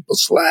 letting people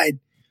slide.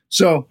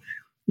 So,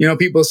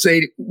 people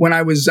say, when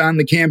I was on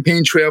the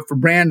campaign trail for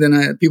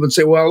Brandon, people would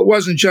say, well, it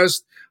wasn't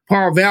just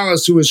Paul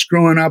Vallis who was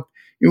screwing up.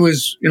 It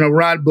was,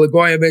 Rod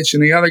Blagojevich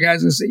and the other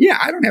guys. And I said, yeah,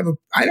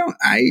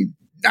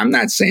 I'm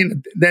not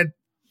saying that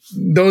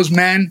those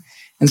men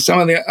and some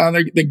of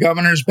the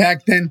governors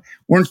back then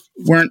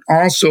weren't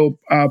also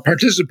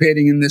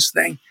participating in this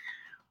thing.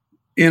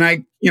 And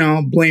I,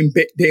 blame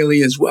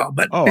Daley as well.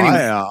 But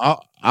anyway.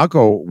 I'll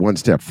go one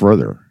step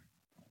further.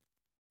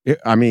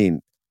 I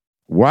mean,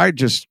 why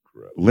just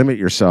limit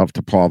yourself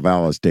to Paul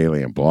Vallis,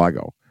 Daley, and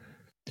Blago?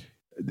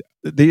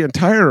 The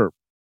entire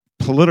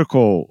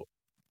political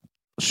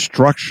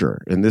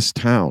structure in this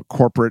town,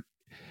 corporate,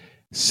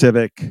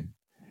 civic,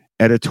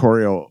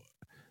 editorial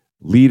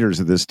leaders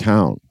of this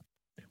town,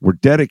 were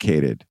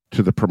dedicated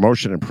to the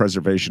promotion and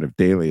preservation of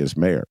Daley as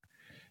mayor,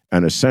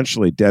 and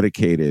essentially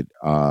dedicated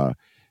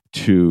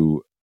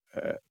to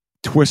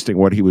twisting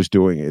what he was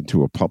doing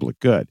into a public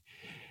good.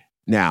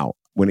 Now,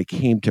 when it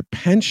came to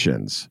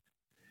pensions,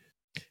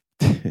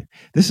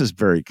 this is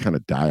very kind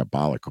of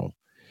diabolical,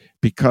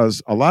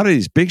 because a lot of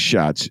these big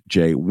shots,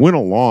 Jay, went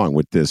along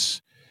with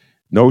this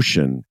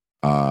notion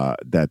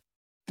that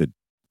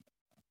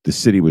the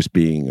city was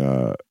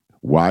being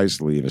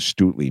wisely and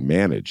astutely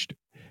managed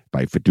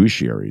by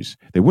fiduciaries.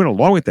 They went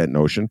along with that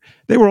notion.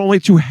 They were only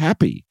too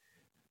happy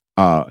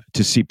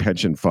to see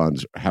pension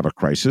funds have a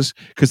crisis,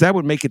 because that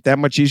would make it that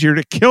much easier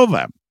to kill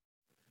them.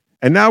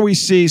 And now we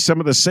see some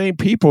of the same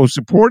people who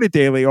supported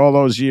Daley all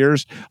those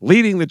years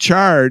leading the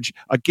charge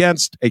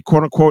against a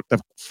quote-unquote the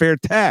fair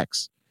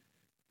tax.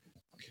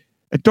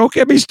 And don't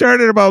get me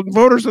started about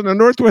voters on the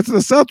Northwest and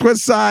the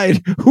Southwest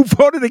side who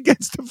voted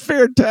against the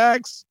fair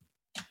tax,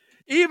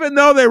 even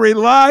though they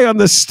rely on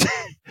the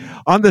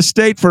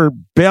state for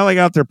bailing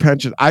out their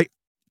pensions.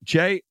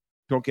 Jay,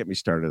 don't get me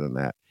started on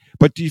that.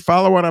 But do you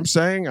follow what I'm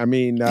saying? I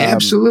mean,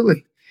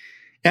 absolutely.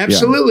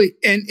 Absolutely.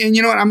 Yeah. And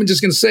you know what? I'm just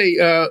going to say,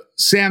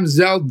 Sam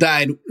Zell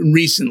died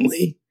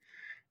recently.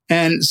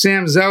 And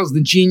Sam Zell's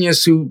the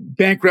genius who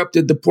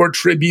bankrupted the Port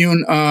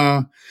Tribune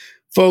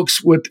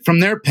folks from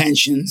their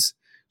pensions.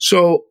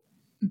 So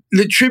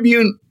the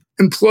Tribune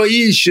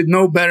employees should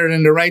know better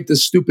than to write the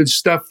stupid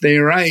stuff they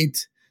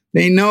write.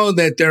 They know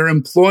that their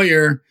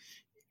employer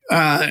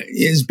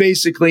is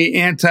basically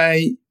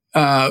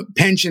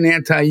anti-pension,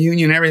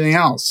 anti-union, everything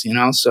else, you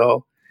know?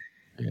 So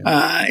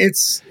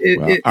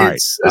it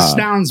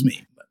astounds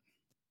me.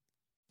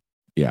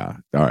 Yeah.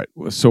 All right.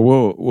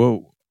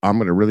 So I'm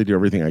going to really do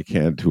everything I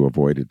can to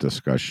avoid a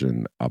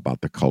discussion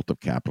about the cult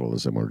of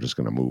capitalism. We're just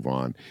going to move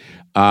on.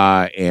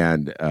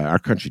 And our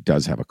country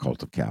does have a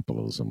cult of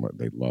capitalism.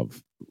 They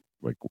love,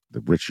 like, the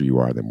richer you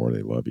are, the more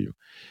they love you.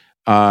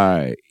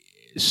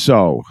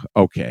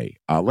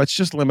 Let's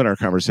just limit our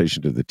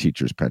conversation to the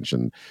teacher's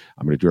pension.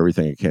 I'm going to do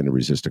everything I can to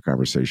resist a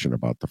conversation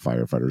about the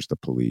firefighters, the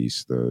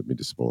police, the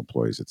municipal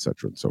employees, et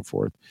cetera, and so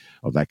forth.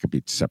 Oh, that could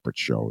be separate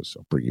shows.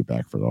 I'll bring you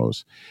back for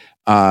those.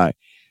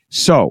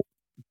 So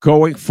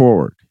going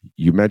forward,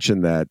 you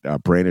mentioned that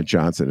Brandon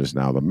Johnson is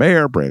now the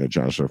mayor. Brandon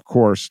Johnson, of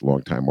course,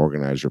 longtime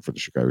organizer for the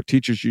Chicago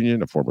Teachers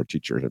Union, a former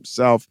teacher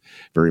himself,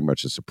 very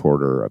much a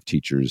supporter of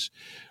teachers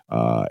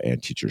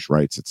and teachers'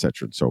 rights, et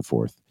cetera, and so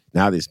forth.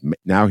 Now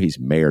he's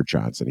Mayor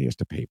Johnson. He has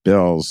to pay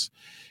bills.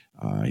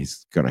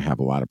 He's going to have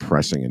a lot of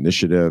pressing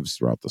initiatives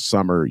throughout the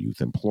summer,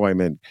 youth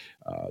employment,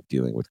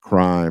 dealing with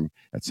crime,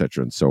 et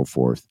cetera, and so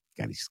forth.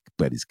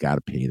 But he's got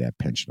to pay that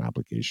pension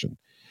obligation.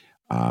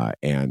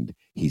 And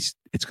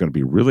it's going to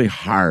be really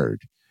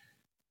hard,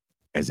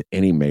 as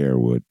any mayor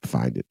would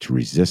find it, to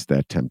resist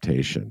that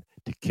temptation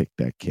to kick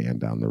that can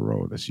down the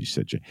road. As you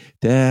said,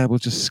 Dad, we'll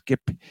just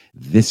skip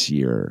this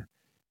year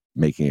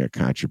making a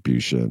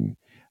contribution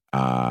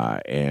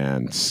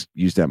and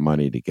use that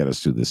money to get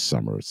us through this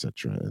summer, et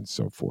cetera, and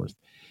so forth.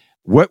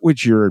 What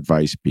would your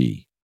advice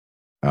be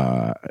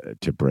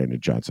to Brandon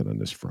Johnson on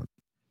this front?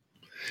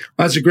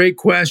 Well, that's a great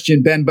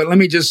question, Ben. But let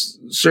me just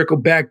circle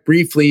back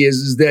briefly.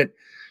 Is that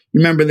you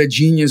remember the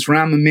genius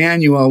Rahm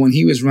Emanuel when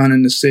he was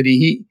running the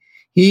city?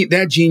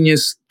 That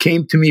genius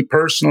came to me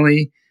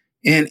personally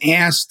and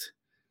asked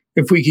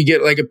if we could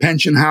get like a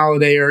pension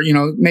holiday, or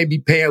maybe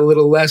pay a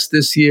little less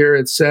this year,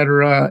 et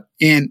cetera.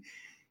 And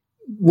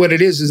what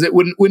it is it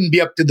wouldn't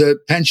be up to the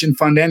pension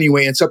fund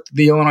anyway. It's up to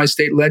the Illinois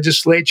State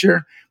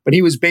Legislature. But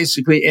he was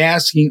basically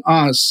asking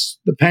us,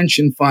 the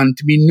pension fund,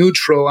 to be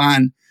neutral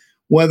on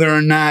whether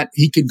or not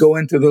he could go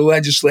into the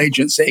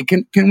legislature and say,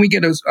 can we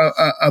get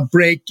a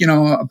break,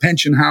 a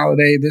pension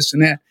holiday, this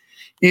and that.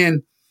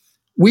 And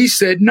we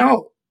said,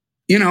 no,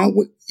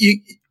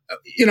 we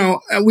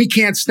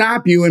can't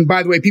stop you. And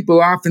by the way, people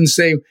often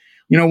say,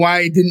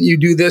 why didn't you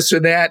do this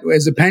or that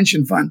as a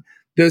pension fund?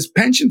 This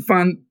pension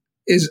fund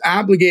is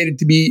obligated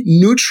to be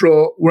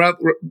neutral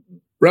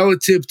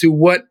relative to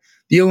what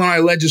the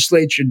Illinois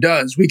legislature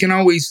does. We can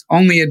always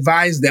only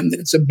advise them that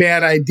it's a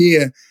bad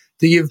idea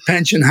to give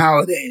pension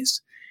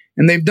holidays.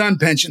 And they've done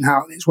pension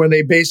holidays where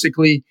they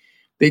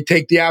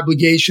take the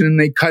obligation and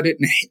they cut it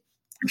in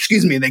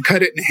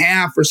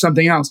half or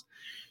something else.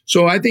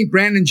 So I think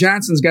Brandon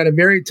Johnson's got a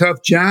very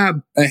tough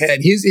job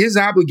ahead. His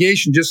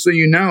obligation, just so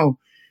you know,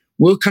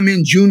 will come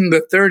in June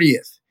the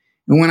 30th.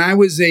 And when I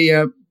was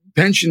a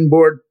pension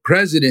board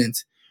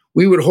president,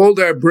 we would hold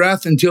our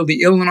breath until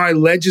the Illinois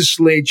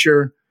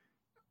legislature,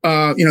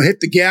 hit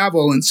the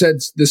gavel and said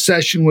the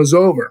session was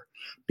over.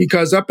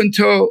 Because up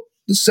until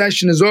the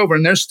session is over,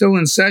 and they're still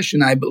in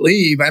session, I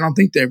believe, I don't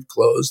think they've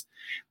closed,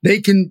 they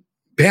can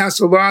pass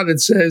a law that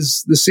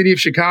says the city of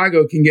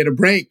Chicago can get a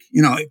break.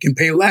 It can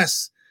pay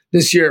less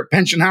this year,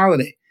 pension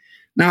holiday.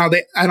 Now,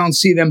 I don't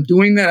see them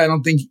doing that. I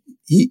don't think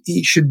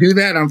he should do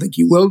that. I don't think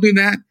he will do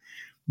that.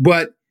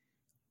 But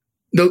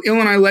the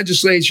Illinois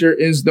legislature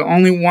is the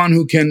only one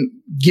who can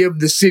give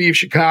the city of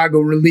Chicago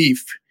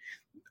relief.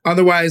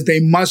 Otherwise, they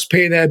must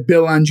pay that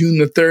bill on June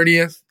the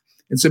 30th.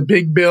 It's a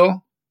big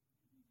bill.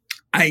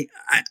 I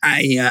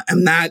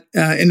am not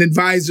an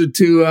advisor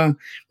to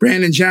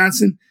Brandon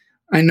Johnson.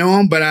 I know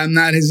him, but I'm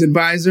not his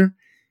advisor.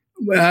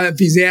 If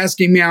he's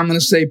asking me, I'm going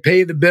to say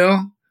pay the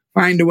bill.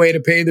 Find a way to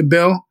pay the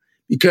bill,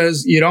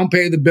 because you don't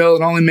pay the bill,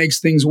 it only makes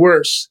things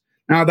worse.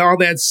 Now, with all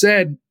that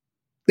said,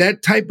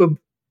 that type of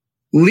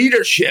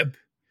leadership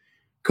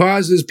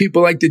causes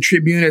people like the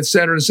Tribune, et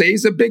cetera, to say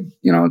he's a big,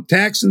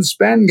 tax and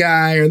spend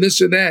guy or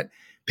this or that.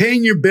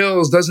 Paying your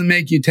bills doesn't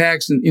make you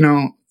tax and,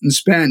 and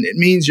spend. It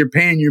means you're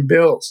paying your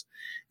bills.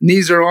 And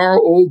these are all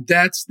old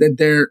debts that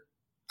they're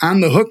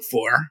on the hook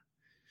for.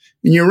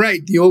 And you're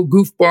right. The old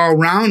goofball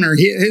Rauner,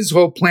 his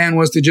whole plan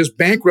was to just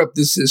bankrupt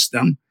the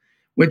system,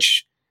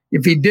 which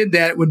if he did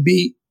that, it would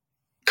be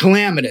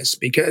calamitous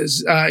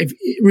because if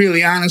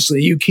really,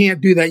 honestly, you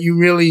can't do that. You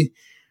really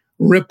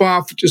rip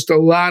off just a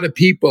lot of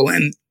people,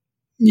 and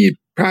you'd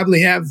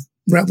probably have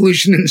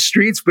revolution in the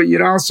streets, but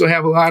you'd also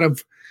have a lot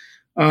of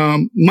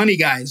money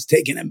guys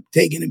taking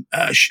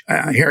a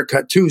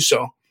haircut too.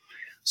 So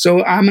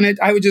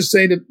I would just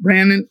say to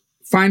Brandon,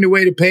 find a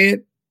way to pay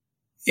it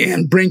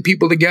and bring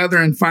people together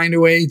and find a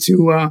way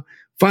to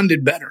fund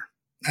it better.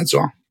 That's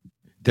all.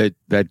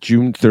 That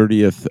June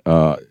 30th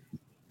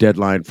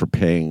deadline for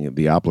paying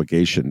the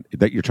obligation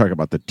that you're talking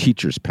about, the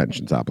teachers'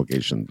 pensions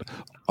obligation.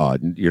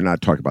 You're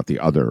not talking about the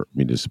other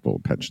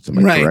municipal pensions. Am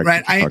I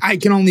correct? Right. I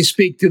can only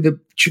speak to the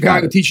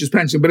Chicago teachers'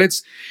 pension, but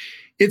it's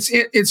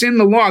in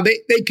the law.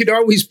 They could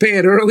always pay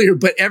it earlier,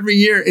 but every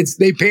year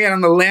they pay it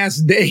on the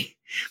last day.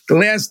 The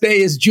last day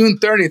is June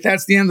 30th.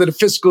 That's the end of the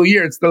fiscal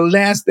year. It's the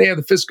last day of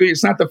the fiscal year.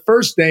 It's not the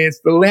first day. It's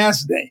the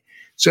last day.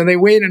 So they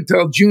wait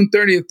until June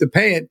 30th to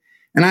pay it.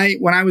 And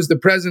when I was the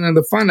president of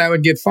the fund, I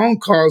would get phone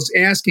calls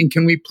asking,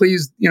 can we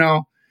please,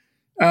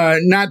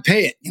 not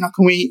pay it?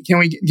 Can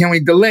we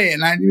delay it?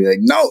 And I'd be like,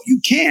 no,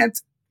 you can't.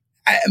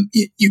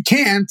 You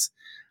can't.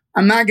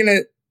 I'm not going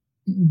to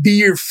be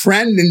your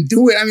friend and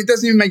do it. I mean, it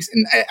doesn't even make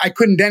sense. I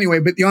couldn't anyway,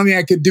 but the only thing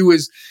I could do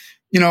is,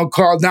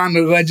 call down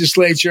to the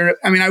legislature.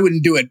 I mean, I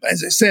wouldn't do it,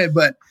 as I said,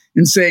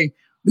 and say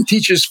the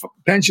teachers'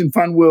 pension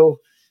fund will,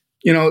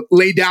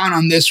 lay down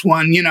on this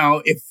one,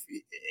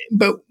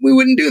 but we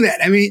wouldn't do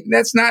that. I mean,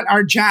 that's not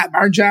our job.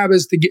 Our job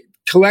is to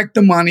collect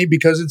the money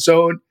because it's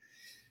owed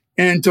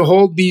and to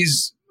hold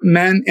these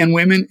men and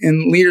women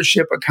in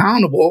leadership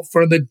accountable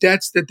for the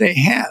debts that they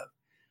have.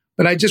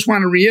 But I just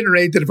want to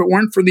reiterate that if it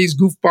weren't for these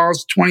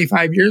goofballs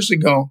 25 years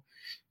ago,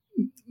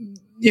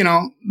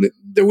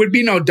 there would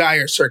be no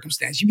dire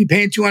circumstance. You'd be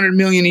paying $200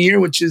 million a year,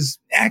 which is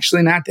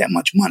actually not that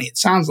much money. It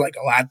sounds like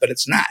a lot, but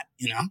it's not,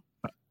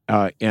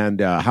 And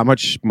how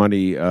much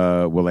money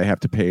will they have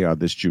to pay on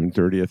this June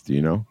 30th? Do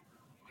you know?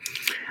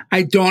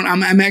 I don't.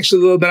 I'm actually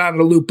a little bit out of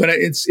the loop, but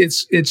it's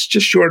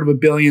just short of $1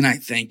 billion. I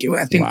think.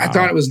 Wow. I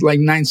thought it was like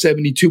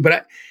 972,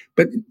 but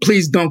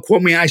please don't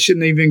quote me. I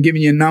shouldn't have even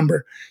given you a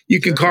number. You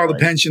can call the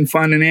pension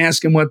fund and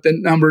ask them what the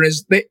number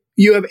is. They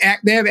have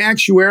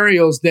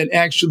actuarials that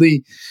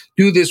actually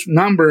do this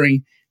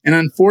numbering, and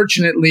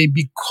unfortunately,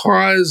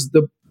 because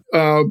the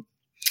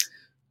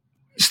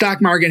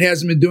stock market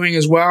hasn't been doing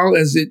as well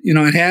as it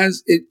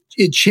has,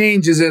 it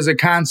changes as a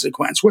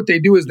consequence. What they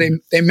do is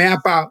they map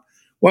out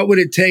what would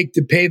it take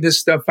to pay this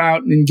stuff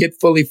out and get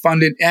fully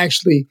funded.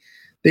 Actually,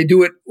 they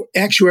do it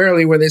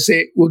actuarially where they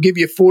say, we'll give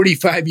you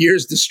 45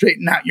 years to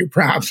straighten out your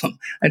problem.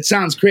 That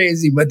sounds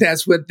crazy, but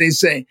that's what they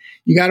say.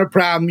 You got a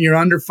problem. You're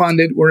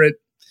underfunded. We're at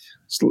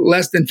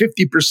less than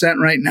 50%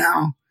 right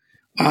now.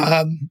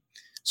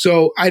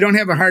 So I don't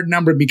have a hard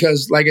number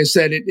because, like I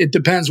said, it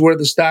depends where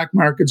the stock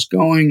market's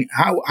going,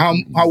 how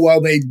well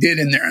they did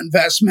in their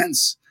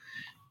investments.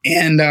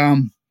 And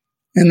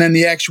then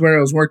the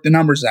actuarials work the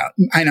numbers out.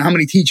 I know how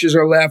many teachers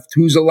are left,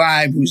 who's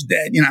alive, who's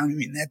dead,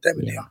 that type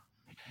of deal.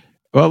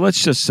 Well,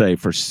 let's just say,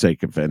 for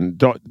sake of it, and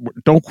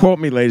don't quote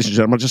me, ladies and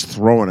gentlemen, I'm just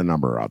throwing a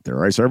number out there,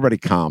 right? So everybody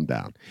calm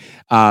down.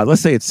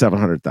 Let's say it's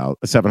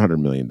 $700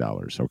 million.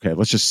 Okay,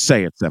 let's just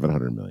say it's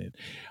 $700 million.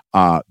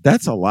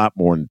 That's a lot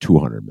more than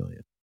 $200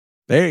 million.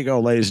 There you go,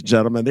 ladies and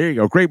gentlemen. There you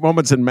go. Great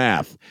moments in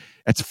math.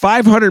 That's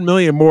 $500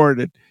 million more,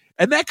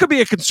 and that could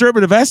be a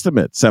conservative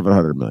estimate.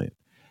 $700 million.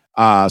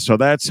 So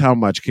that's how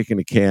much kicking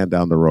a can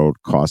down the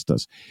road cost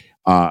us.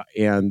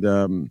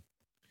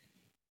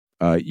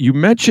 You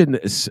mentioned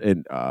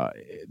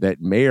that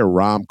Mayor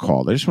Rahm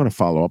called. I just want to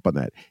follow up on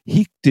that.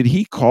 Did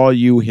he call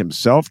you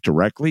himself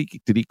directly?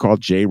 Did he call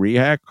Jay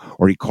Rehak,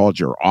 or he called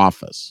your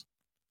office?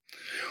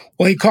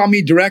 Well, he called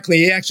me directly.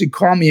 He actually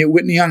called me at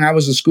Whitney Young. I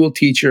was a school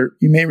teacher.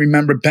 You may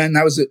remember, Ben.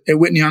 I was at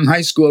Whitney Young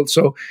High School.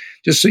 So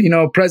just so you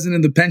know,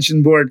 president of the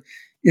pension board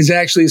is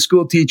actually a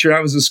school teacher. I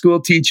was a school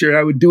teacher.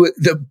 I would do it.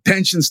 The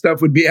pension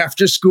stuff would be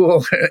after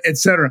school, et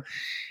cetera.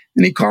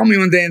 And he called me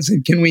one day and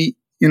said, can we,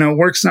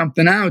 work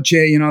something out,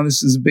 Jay?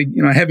 This is a big,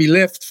 heavy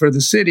lift for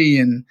the city.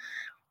 And,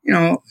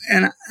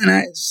 and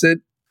I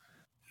said,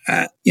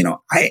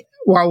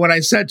 what I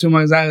said to him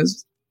was, I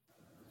was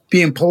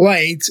being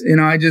polite.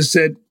 I just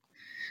said,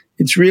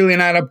 it's really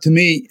not up to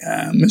me,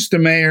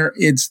 Mr. Mayor.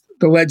 It's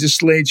the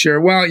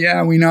legislature. Well,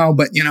 yeah, we know,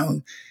 but,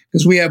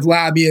 because we have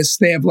lobbyists,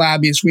 they have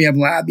lobbyists, we have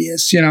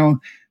lobbyists,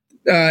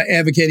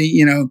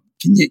 advocating,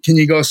 can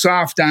you go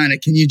soft on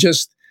it? Can you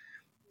just,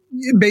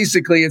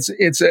 basically it's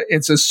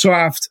a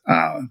soft,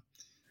 what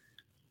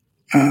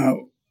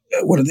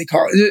do they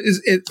call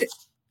it?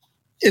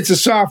 It's a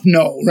soft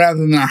no rather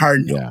than a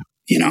hard no,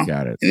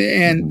 Got it.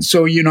 And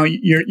so,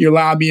 your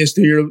lobbyist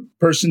or your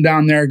person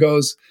down there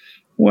goes,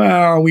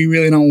 well, we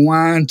really don't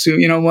want to,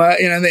 you know what?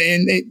 And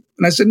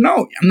I said,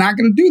 no, I'm not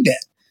going to do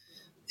that.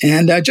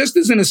 And just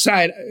as an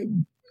aside,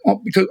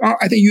 because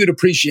I think you would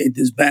appreciate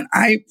this, Ben,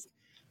 I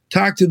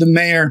talked to the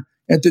mayor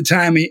at the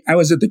time. I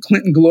was at the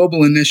Clinton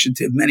Global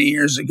Initiative many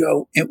years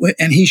ago,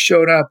 and he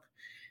showed up.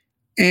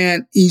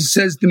 And he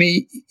says to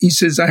me,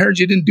 I heard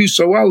you didn't do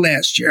so well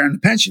last year on the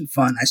pension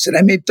fund. I said,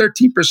 I made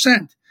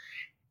 13%.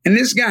 And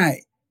this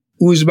guy,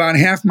 who was about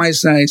half my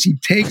size, he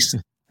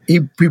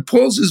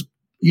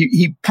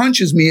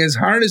punches me as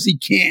hard as he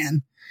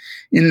can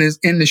in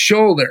the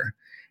shoulder.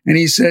 And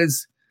he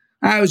says,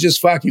 I was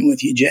just fucking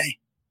with you, Jay.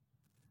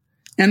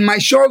 And my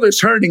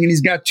shoulder's hurting, and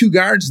he's got two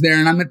guards there,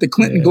 and I'm at the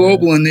Clinton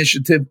Global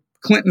Initiative.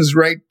 Clinton's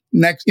right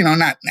next,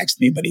 not next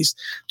to me, but he's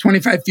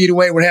 25 feet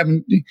away.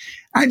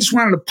 I just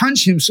wanted to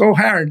punch him so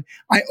hard.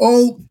 I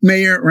owe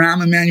Mayor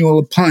Rahm Emanuel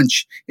a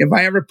punch. If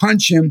I ever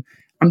punch him,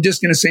 I'm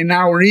just going to say,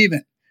 now we're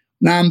even.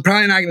 Now, I'm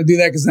probably not going to do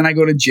that because then I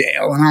go to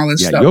jail and all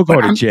this stuff. Yeah, you'll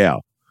go to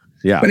jail.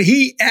 Yeah. But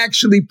he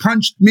actually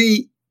punched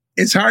me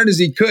as hard as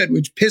he could,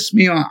 which pissed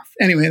me off.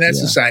 Anyway, that's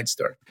a side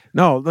story.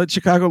 No,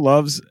 Chicago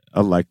loves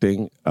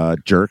electing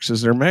jerks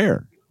as their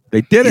mayor.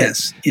 They did it.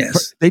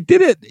 Yes. They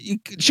did it.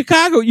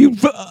 Chicago,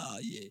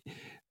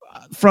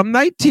 from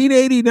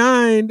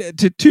 1989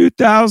 to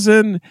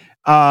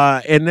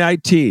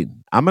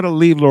 2019, I'm going to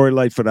leave Lori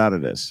Lightfoot out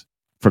of this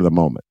for the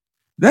moment.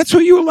 That's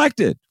who you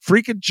elected.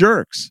 Freaking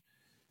jerks.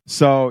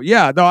 So,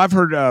 yeah, no, I've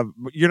heard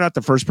you're not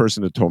the first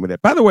person that told me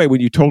that. By the way,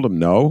 when you told him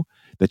no,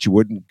 that you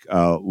wouldn't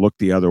look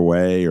the other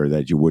way, or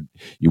that you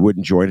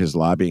wouldn't join his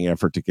lobbying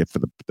effort to get for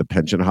the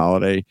pension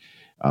holiday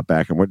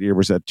back in, what year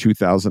was that,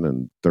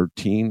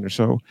 2013 or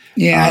so?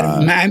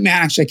 Yeah, I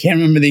actually can't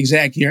remember the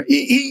exact year.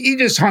 He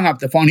just hung up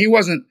the phone. He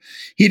didn't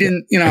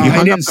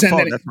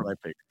send it. That's what I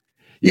figured.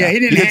 Yeah, he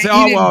didn't say,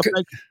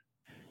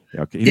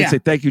 he didn't say,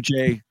 thank you,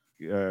 Jay.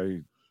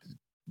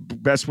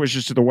 Best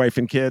wishes to the wife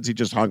and kids. He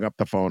just hung up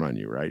the phone on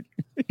you, right?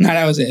 No,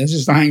 that was it. It was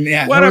just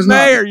what a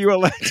mayor you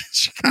elected.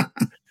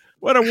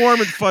 What a warm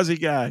and fuzzy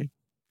guy.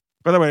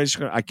 By the way,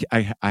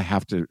 I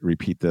have to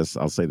repeat this.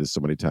 I'll say this so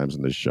many times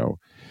in this show.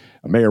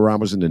 Mayor Rahm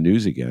was in the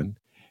news again.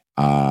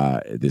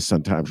 The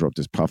Sun-Times wrote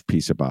this puff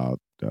piece about,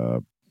 I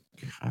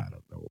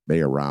don't know,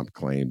 Mayor Rahm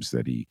claims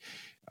that he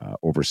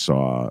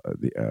oversaw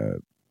the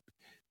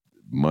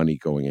money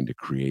going in to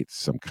create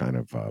some kind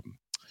of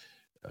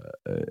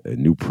a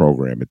new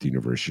program at the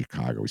University of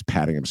Chicago. He's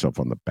patting himself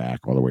on the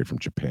back all the way from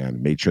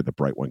Japan, made sure the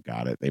bright one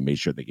got it. They made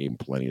sure they gave him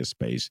plenty of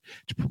space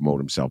to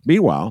promote himself.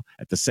 Meanwhile,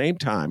 at the same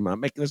time,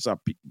 I'm making this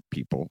up,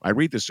 people. I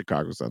read the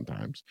Chicago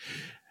Sun-Times.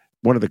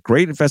 One of the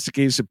great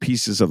investigative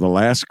pieces of the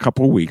last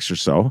couple of weeks or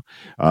so,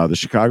 the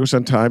Chicago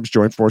Sun-Times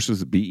joined forces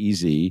with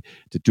BEZ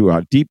to do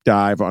a deep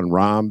dive on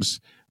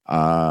Rahm's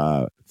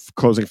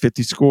closing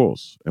 50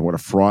 schools and what a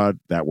fraud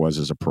that was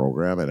as a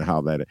program, and how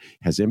that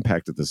has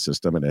impacted the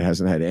system, and it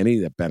hasn't had any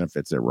of the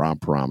benefits that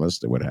Rahm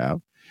promised it would have.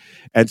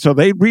 And so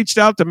they reached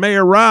out to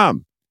Mayor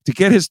Rahm to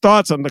get his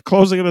thoughts on the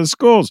closing of the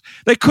schools.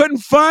 They couldn't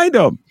find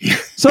him.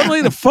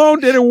 Suddenly the phone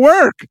didn't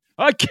work.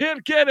 I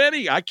can't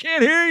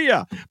hear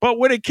you. But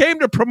when it came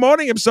to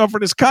promoting himself for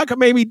this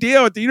cockamamie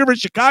deal at the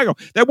University of Chicago,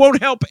 that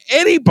won't help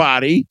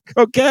anybody,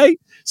 okay?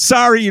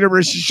 Sorry,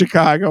 University of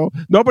Chicago.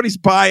 Nobody's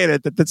buying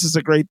it that this is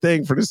a great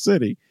thing for the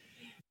city.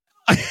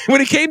 When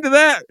it came to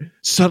that,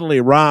 suddenly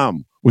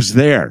Rahm was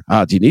there.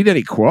 Do you need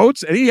any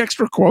quotes? Any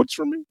extra quotes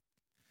from me?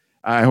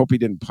 I hope he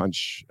didn't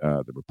punch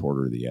the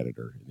reporter or the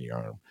editor in the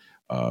arm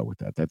with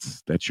that.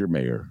 That's your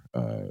mayor,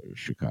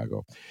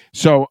 Chicago.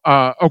 So,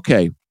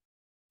 okay.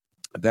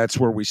 That's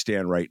where we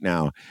stand right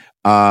now.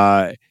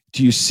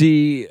 Do you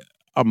see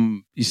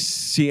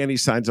any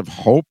signs of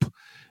hope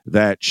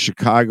that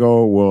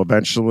Chicago will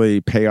eventually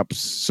pay up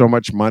so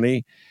much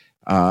money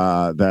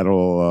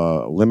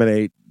that'll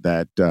eliminate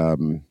that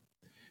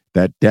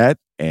debt,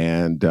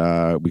 and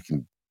we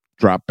can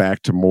drop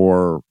back to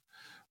more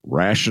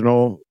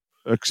rational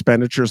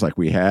expenditures like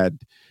we had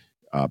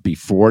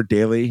before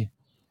Daley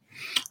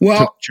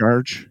took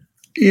charge?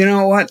 You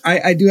know what?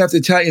 I do have to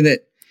tell you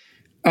that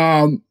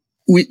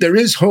there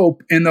is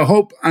hope, and the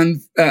hope,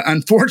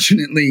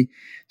 unfortunately,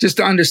 just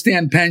to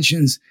understand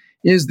pensions,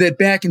 is that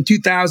back in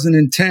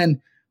 2010,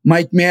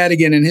 Mike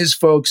Madigan and his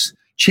folks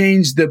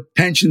changed the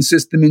pension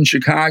system in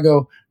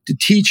Chicago to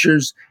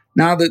teachers.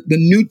 Now the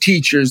new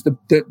teachers,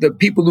 the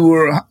people who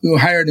were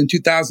hired in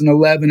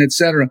 2011, et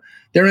cetera,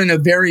 they're in a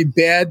very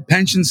bad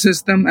pension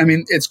system. I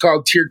mean, it's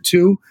called Tier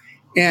 2.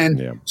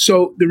 And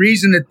so the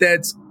reason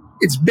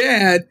it's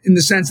bad in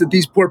the sense that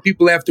these poor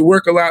people have to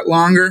work a lot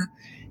longer,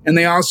 and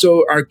they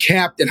also are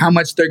capped at how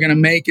much they're going to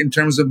make in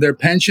terms of their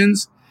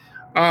pensions.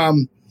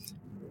 And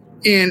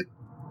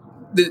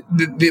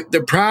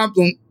the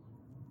problem,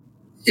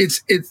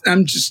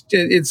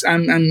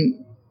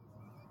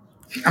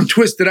 I'm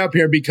twisted up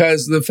here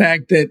because of the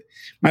fact that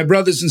my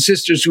brothers and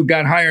sisters who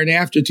got hired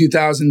after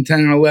 2010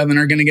 and 11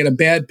 are going to get a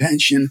bad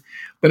pension.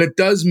 But it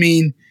does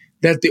mean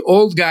that the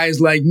old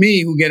guys like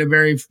me, who get a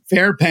very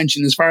fair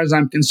pension, as far as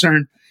I'm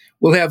concerned,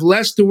 will have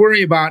less to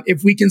worry about.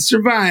 If we can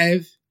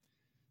survive,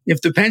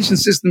 if the pension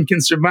system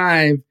can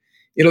survive,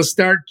 it'll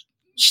start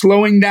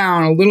slowing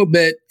down a little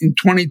bit in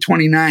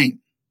 2029.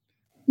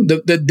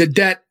 The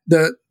debt,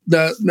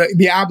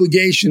 the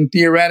obligation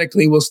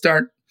theoretically will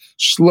start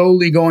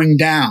slowly going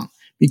down,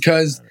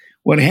 because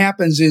what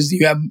happens is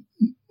you have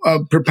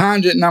a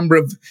preponderant number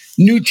of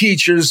new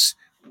teachers.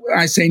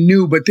 I say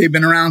new, but they've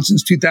been around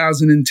since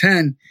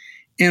 2010.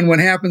 And what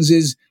happens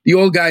is the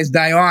old guys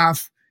die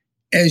off,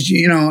 as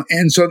you know,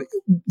 and so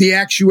the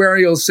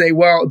actuarials say,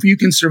 well, if you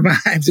can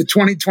survive to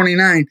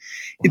 2029,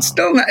 it's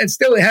still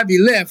a heavy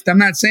lift. I'm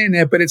not saying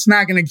that, but it's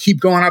not going to keep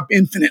going up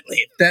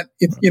infinitely.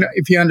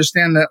 If you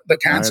understand the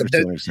concept. I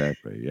understand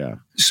exactly, yeah.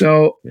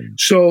 So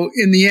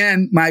in the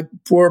end, my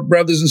four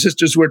brothers and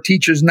sisters who are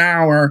teachers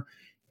now are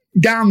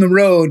down the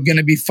road going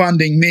to be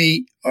funding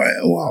me,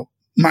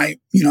 my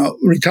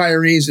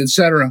retirees,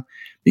 etc.,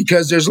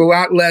 because there's a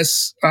lot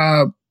less.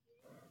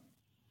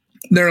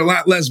 There are a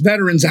lot less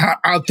veterans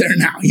out there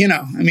now.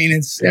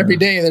 It's every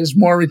day there's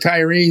more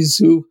retirees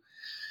who,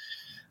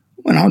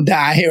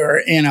 die,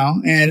 or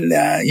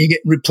and you get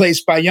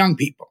replaced by young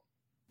people.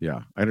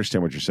 Yeah, I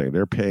understand what you're saying.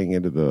 They're paying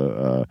into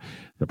the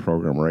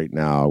program right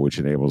now, which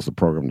enables the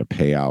program to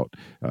pay out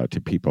to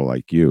people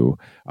like you.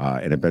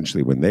 And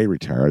eventually when they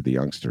retire, the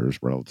youngsters,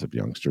 relative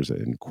youngsters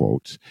in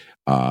quotes,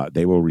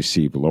 they will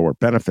receive lower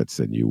benefits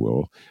than you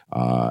will.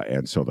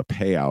 And so the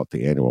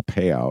annual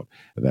payout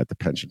that the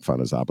pension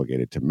fund is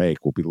obligated to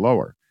make will be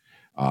lower.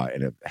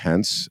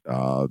 Hence,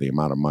 the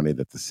amount of money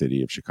that the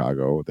city of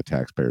Chicago, the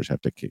taxpayers,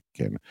 have to kick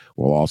in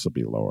will also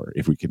be lower.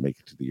 If we can make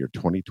it to the year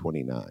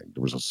 2029,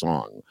 there was a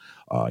song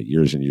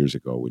years and years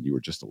ago when you were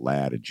just a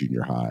lad in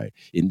junior high.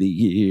 In the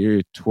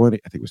year 20,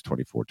 I think it was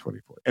 24.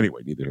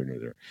 Anyway, neither here nor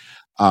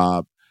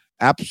there.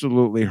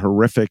 Absolutely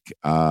horrific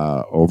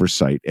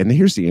oversight. And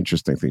here's the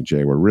interesting thing,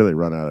 Jay. We're really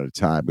running out of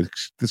time, but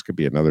this could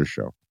be another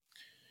show.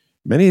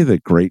 Many of the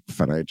great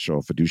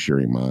financial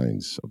fiduciary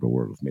minds of the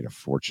world have made a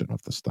fortune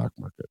off the stock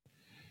market.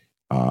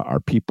 Are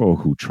people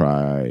who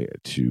try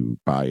to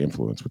buy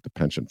influence with the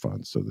pension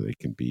funds so that they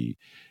can be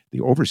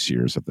the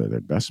overseers of their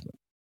investment.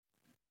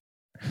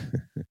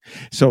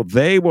 So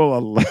they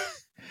will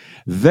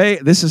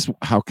this is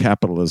how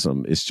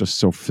capitalism is just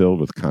so filled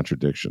with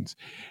contradictions.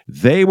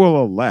 They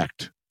will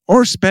elect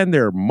or spend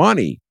their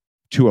money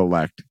to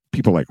elect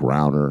people like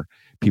Rauner,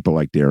 people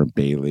like Darren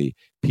Bailey,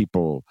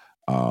 people,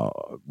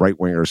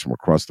 right-wingers from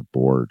across the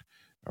board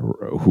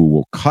who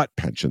will cut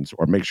pensions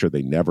or make sure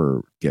they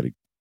never get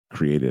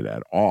created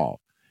at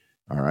all.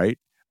 All right.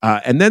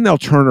 And then they'll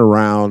turn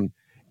around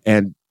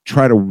and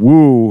try to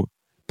woo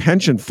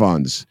pension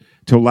funds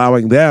to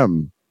allowing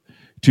them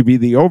to be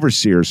the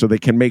overseers so they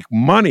can make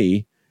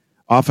money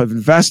off of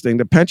investing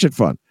the pension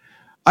fund.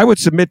 I would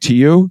submit to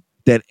you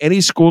that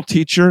any school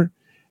teacher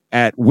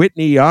at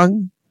Whitney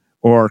Young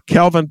or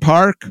Kelvin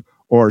Park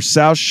or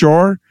South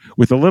Shore,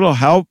 with a little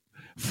help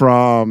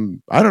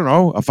from, I don't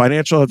know, a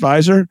financial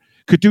advisor,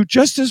 could do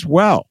just as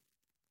well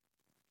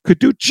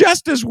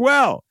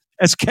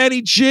as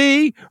Kenny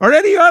G or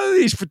any other of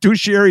these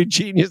fiduciary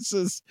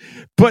geniuses.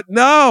 But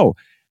no,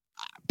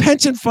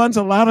 pension funds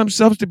allow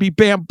themselves to be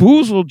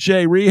bamboozled,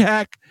 Jay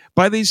Rehak,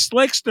 by these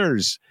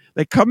slicksters.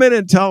 They come in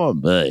and tell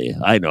them, hey,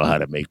 I know how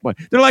to make money.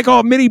 They're like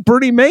all mini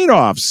Bernie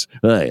Madoffs.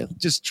 Hey,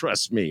 just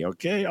trust me,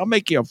 okay? I'll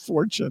make you a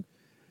fortune.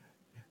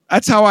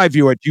 That's how I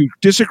view it. Do you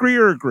disagree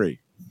or agree?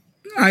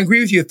 I agree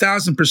with you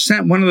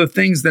 1,000%. One of the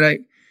things that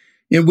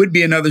it would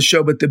be another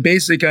show, but the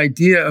basic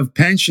idea of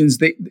pensions,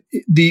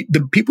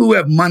 the people who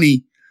have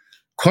money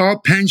call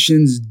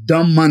pensions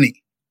dumb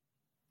money.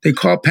 They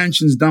call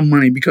pensions dumb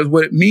money because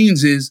what it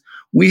means is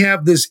we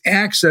have this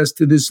access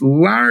to this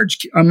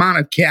large amount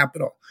of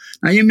capital.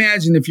 Now you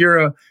imagine if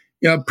you're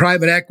a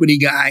private equity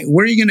guy,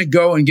 where are you going to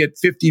go and get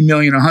 $50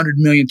 million, $100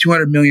 million,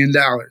 $200 million?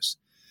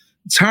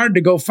 It's hard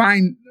to go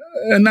find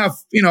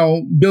enough,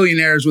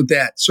 billionaires with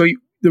that. So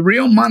the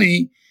real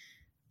money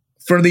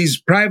for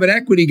these private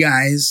equity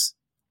guys,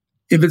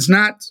 if it's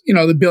not,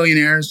 the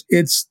billionaires,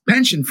 it's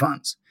pension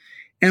funds.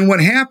 And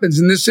what happens,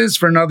 and this is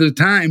for another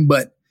time,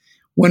 but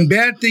when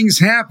bad things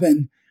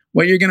happen,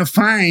 what you're going to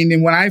find,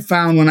 and what I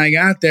found when I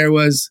got there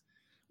was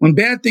when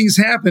bad things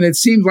happen, it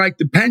seems like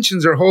the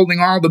pensions are holding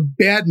all the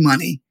bad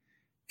money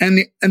and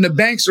the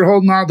banks are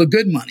holding all the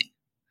good money.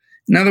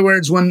 In other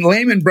words, when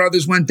Lehman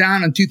Brothers went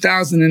down in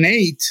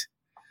 2008,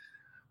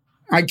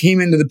 I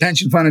came into the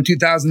pension fund in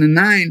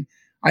 2009.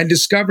 I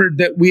discovered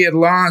that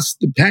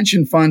the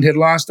pension fund had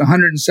lost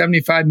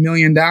 $175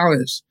 million.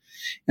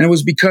 And it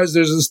was because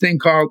there's this thing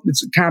called,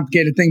 it's a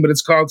complicated thing, but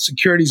it's called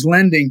securities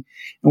lending.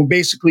 And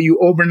basically you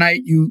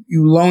overnight, you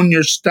loan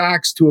your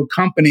stocks to a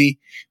company.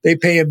 They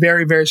pay a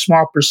very, very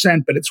small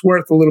percent, but it's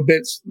worth a little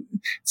bit.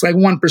 It's like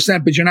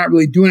 1%, but you're not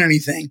really doing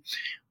anything.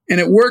 And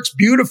it works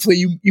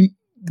beautifully.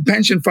 The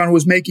pension fund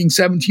was making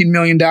 $17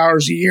 million a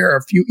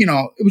year,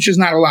 which is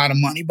not a lot of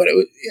money, but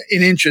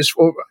in interest.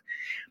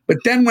 But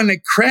then when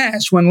it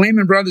crashed, when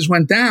Lehman Brothers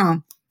went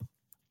down,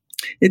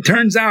 it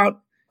turns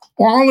out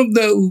all of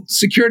the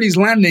securities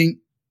lending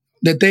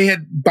that they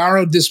had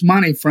borrowed this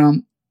money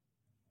from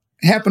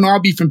happened to all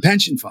be from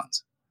pension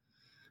funds.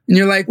 And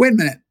you're like, wait a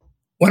minute,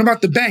 what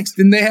about the banks?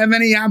 Didn't they have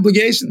any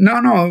obligation?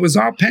 No, it was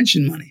all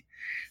pension money.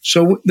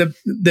 So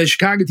the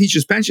Chicago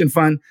Teachers Pension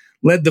Fund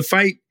led the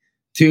fight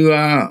to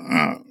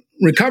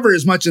recover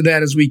as much of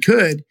that as we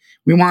could.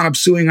 We wound up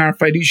suing our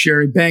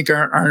fiduciary bank,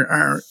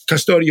 our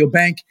custodial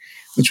bank,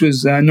 which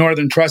was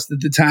Northern Trust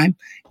at the time,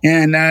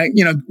 and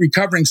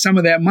recovering some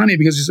of that money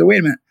because we said, wait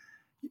a minute,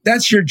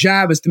 that's your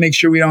job, is to make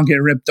sure we don't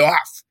get ripped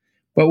off.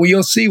 But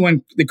you'll see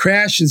when the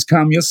crashes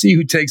come, you'll see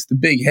who takes the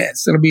big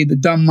hits. It'll be the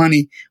dumb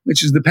money,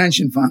 which is the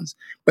pension funds.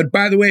 But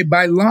by the way,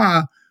 by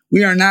law,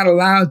 we are not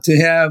allowed to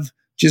have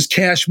just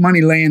cash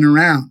money laying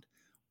around.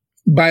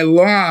 By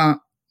law,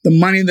 the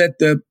money that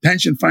the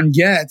pension fund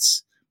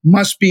gets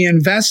must be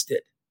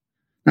invested.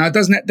 Now,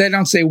 they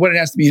don't say what it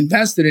has to be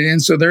invested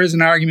in. So there is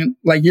an argument,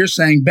 like you're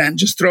saying, Ben,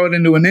 just throw it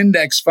into an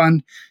index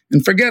fund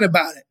and forget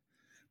about it,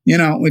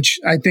 which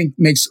I think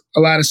makes a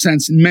lot of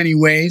sense in many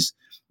ways.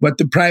 But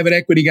the private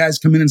equity guys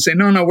come in and say,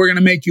 no, we're going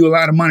to make you a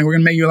lot of money. We're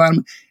going to make you a lot of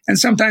money. And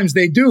sometimes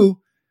they do,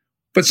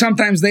 but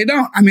sometimes they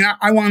don't. I mean,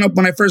 I wound up,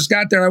 when I first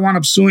got there, I wound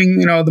up suing,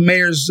 the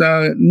mayor's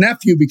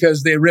nephew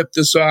because they ripped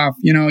us off.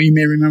 You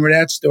may remember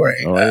that story.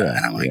 Oh, yeah.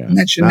 I don't want to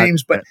mention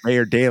names, but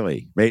Mayor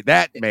Daley,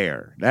 that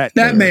mayor,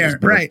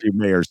 right? A few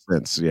mayors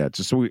since, yeah.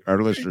 Just so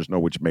our listeners know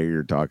which mayor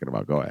you're talking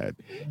about. Go ahead.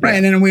 Right,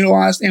 and then we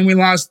lost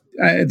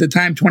at the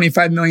time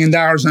 $25 million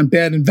on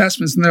bad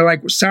investments, and they're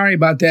like, "We're sorry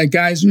about that,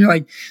 guys." And you're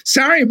like,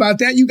 "Sorry about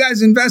that? You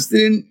guys invested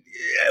in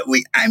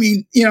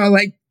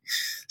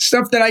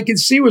stuff that I could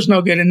see was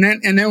no good." And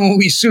then when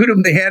we sued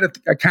them, they had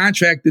a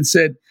contract that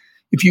said,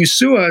 if you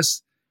sue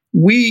us,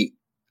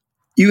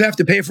 you have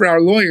to pay for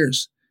our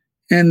lawyers.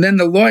 And then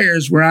the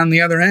lawyers were on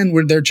the other end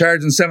where they're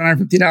charging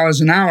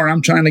 $750 an hour.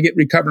 I'm trying to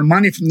recover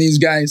money from these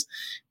guys.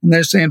 And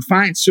they're saying,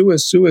 fine, sue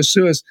us,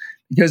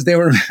 because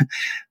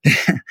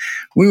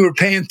we were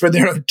paying for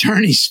their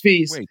attorney's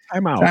fees. Wait,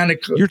 time out.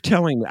 You're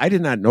telling me, I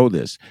did not know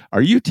this.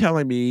 Are you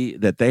telling me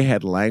that they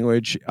had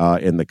language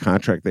in the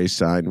contract they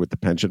signed with the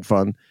pension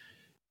fund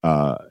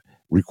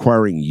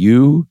requiring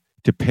you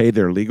to pay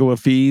their legal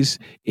fees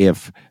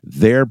if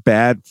their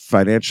bad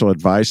financial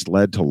advice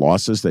led to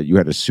losses that you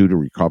had to sue to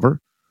recover?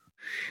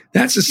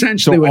 That's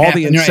essentially what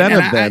happened. The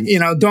incentive, then,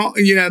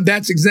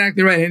 that's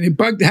exactly right. And it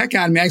bugged the heck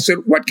out of me. I said,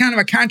 "What kind of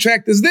a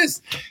contract is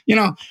this?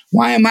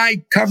 Why am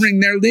I covering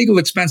their legal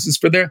expenses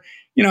for their?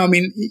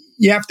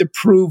 You have to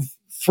prove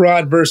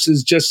fraud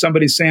versus just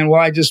somebody saying,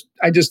 well, I just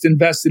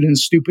invested in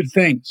stupid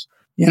things.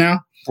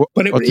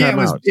 But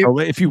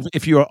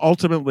if you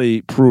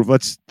ultimately prove,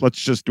 let's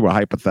just do a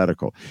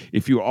hypothetical.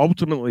 If you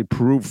ultimately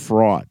prove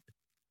fraud,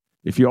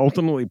 if you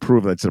ultimately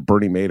prove that's a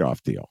Bernie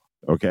Madoff deal,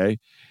 okay,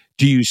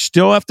 do you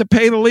still have to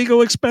pay the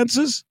legal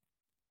expenses?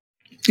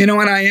 You know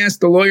what? I asked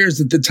the lawyers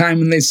at the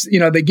time, and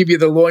they give you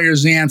the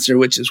lawyer's answer,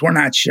 which is, we're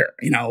not sure.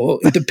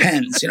 It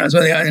depends. So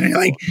and you're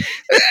like,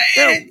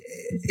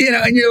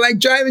 and you're like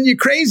driving you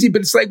crazy.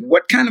 But it's like,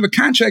 what kind of a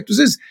contract was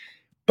this?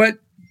 But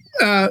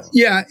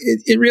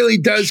it really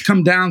does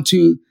come down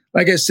to,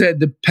 like I said,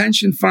 the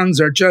pension funds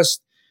are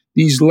just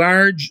these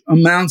large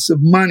amounts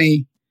of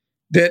money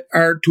that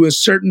are, to a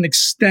certain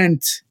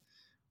extent,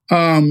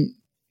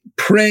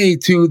 prey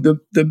to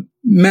the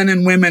men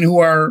and women who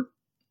are,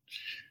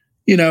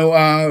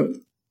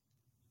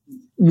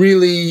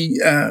 really,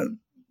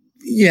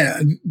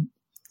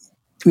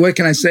 what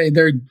can I say?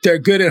 They're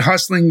good at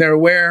hustling. They're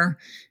aware.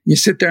 You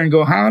sit there and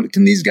go, how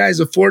can these guys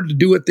afford to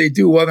do what they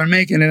do? Well, they're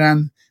making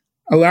it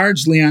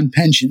largely on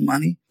pension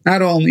money,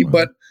 not only,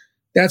 but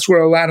that's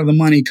where a lot of the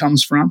money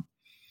comes from.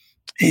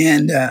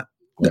 And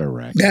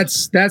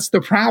that's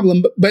the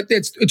problem. But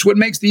it's what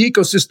makes the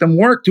ecosystem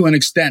work to an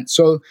extent.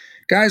 So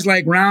guys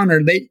like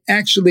Rauner,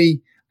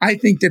 I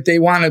think that they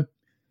want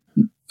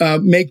to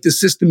make the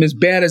system as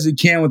bad as it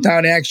can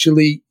without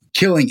actually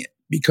killing it.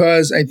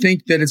 Because I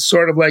think that it's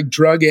sort of like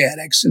drug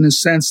addicts in the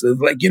sense of,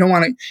 like, you don't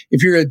want to,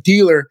 if you're a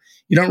dealer,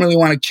 you don't really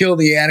want to kill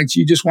the addicts.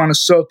 You just want to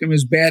soak them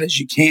as bad as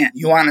you can.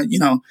 You want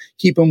to,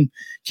 keep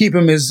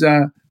them as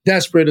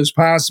desperate as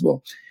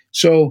possible.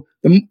 So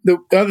the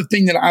other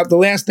thing the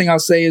last thing I'll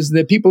say is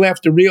that people have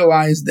to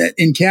realize that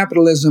in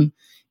capitalism,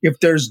 if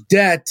there's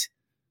debt,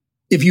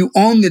 if you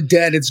own the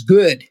debt, it's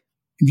good.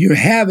 If you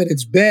have it,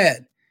 it's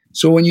bad.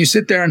 So when you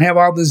sit there and have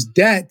all this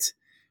debt,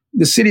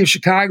 the city of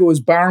Chicago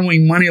is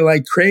borrowing money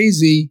like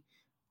crazy.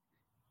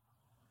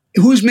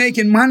 Who's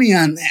making money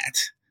on that?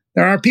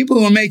 There are people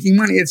who are making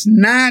money. It's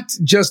not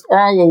just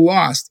all a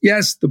loss.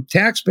 Yes, the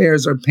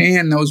taxpayers are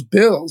paying those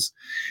bills,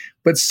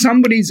 but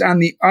somebody's on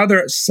the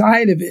other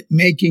side of it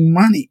making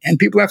money. And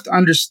people have to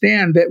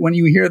understand that when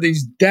you hear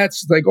these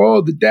debts, it's like,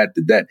 oh, the debt.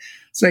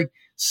 It's like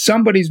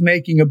somebody's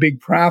making a big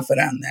profit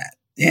on that.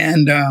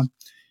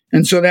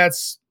 And so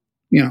that's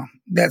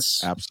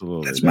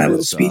absolutely. That's my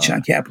little speech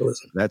on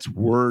capitalism. That's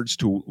words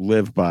to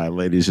live by,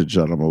 ladies and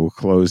gentlemen. We'll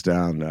close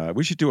down.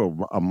 We should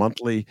do a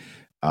monthly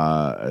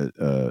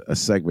a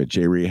segment.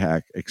 Jay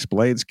Rehak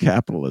explains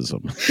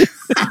capitalism,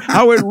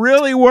 how it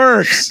really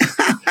works.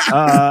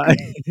 Oh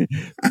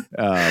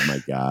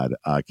my God,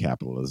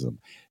 capitalism.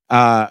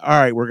 All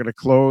right, we're going to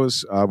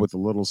close with a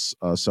little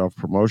self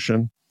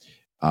promotion.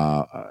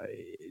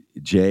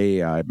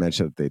 Jay, I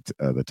mentioned at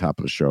the top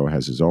of the show,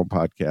 has his own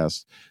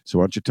podcast. So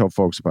why don't you tell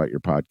folks about your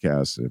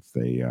podcast if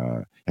they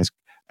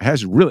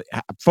has really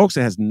folks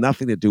that has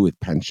nothing to do with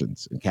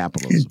pensions and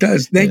capitalism. It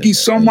does. Thank you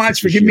so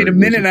much for giving me the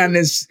minute on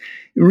this.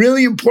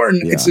 Really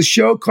important. Yeah. It's a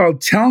show called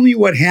Tell Me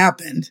What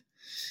Happened.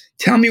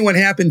 Tell Me What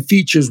Happened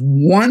features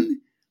one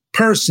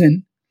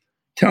person.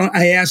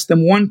 I asked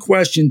them one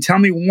question. Tell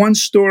me one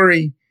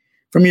story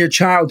from your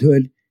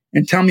childhood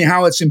and tell me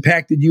how it's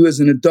impacted you as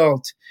an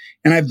adult.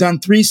 And I've done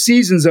 3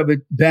 seasons of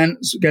it, Ben.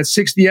 So got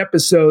 60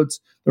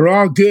 episodes. They're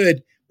all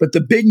good. But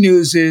the big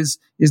news is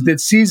that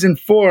season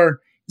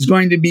 4 is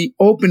going to be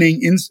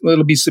opening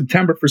it'll be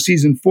September for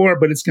season 4,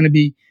 but it's going to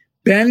be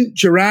Ben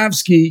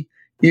Jarofsky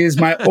is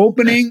my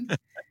opening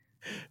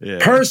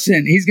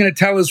person. He's going to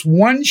tell us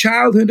one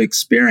childhood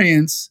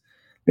experience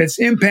that's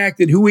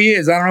impacted who he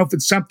is. I don't know if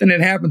it's something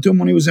that happened to him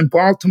when he was in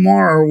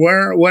Baltimore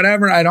or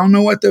whatever. I don't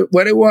know what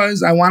it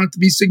was. I want it to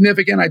be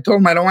significant. I told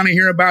him I don't want to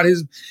hear about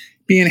his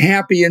being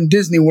happy in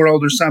Disney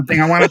World or something.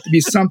 I want it to be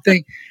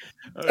something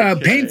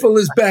painful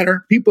is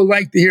better. People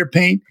like to hear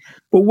pain.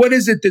 But what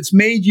is it that's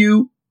made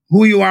you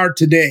who you are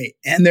today?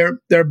 And there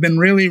have been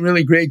really,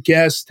 really great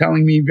guests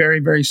telling me very,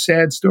 very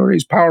sad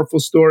stories, powerful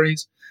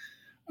stories.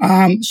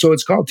 So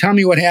it's called Tell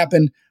Me What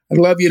Happened. I'd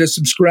love you to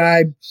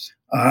subscribe.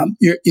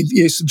 If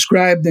you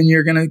subscribe, then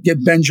you're going to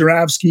get Ben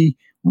Jarofsky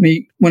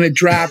when it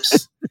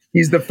drops.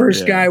 He's the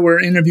first guy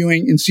we're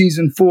interviewing in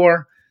season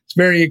 4. It's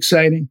very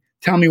exciting.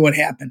 Tell Me What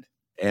Happened.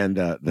 And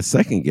the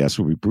second guest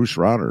will be Bruce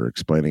Rauner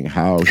explaining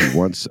how he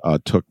once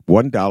took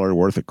 $1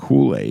 worth of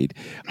Kool-Aid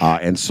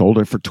and sold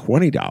it for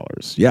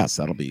 $20. Yes,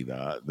 that'll be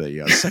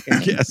the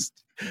second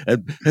guest.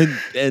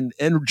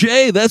 And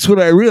Jay, that's what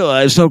I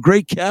realized how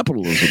great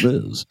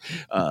capitalism is.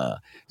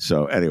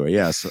 So anyway,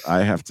 yes,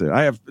 I have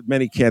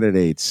many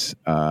candidates.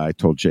 I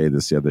told Jay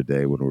this the other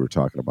day when we were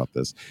talking about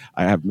this.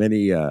 I have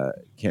many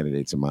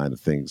candidates in mind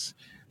of things.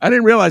 I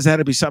didn't realize it had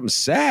to be something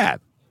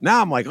sad. Now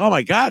I'm like, oh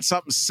my God,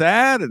 something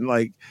sad, and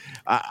like,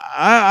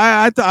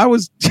 I thought I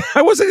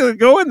wasn't going to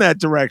go in that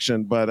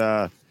direction, but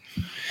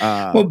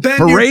well,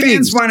 Ben, your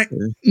fans want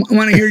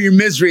to hear your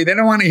misery. They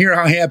don't want to hear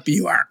how happy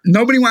you are.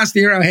 Nobody wants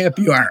to hear how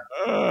happy you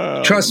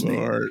are. Trust me,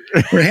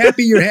 we're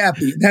happy. You're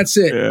happy. That's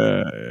it.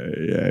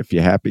 Yeah. If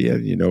you're happy,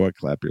 and you know what,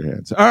 clap your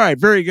hands. All right,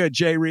 very good,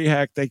 Jay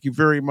Rehak. Thank you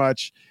very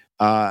much.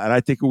 And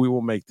I think we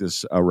will make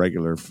this a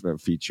regular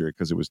feature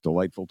because it was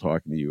delightful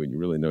talking to you, and you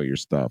really know your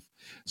stuff.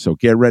 So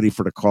get ready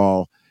for the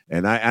call.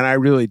 And I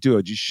really do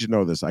it. You should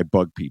know this. I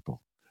bug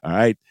people. All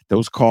right.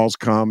 Those calls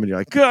come and you're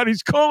like, God,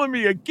 he's calling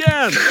me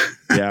again.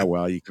 Yeah,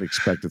 well, you can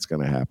expect it's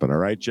going to happen. All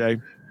right,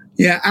 Jay?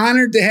 Yeah.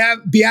 Honored to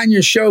be on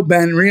your show,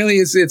 Ben. Really,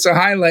 it's a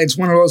highlight. It's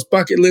one of those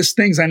bucket list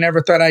things I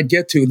never thought I'd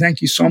get to.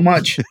 Thank you so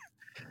much.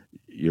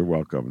 You're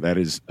welcome. That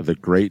is the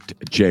great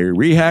Jay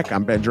Rehak.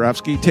 I'm Ben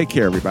Jarofsky. Take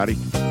care, everybody.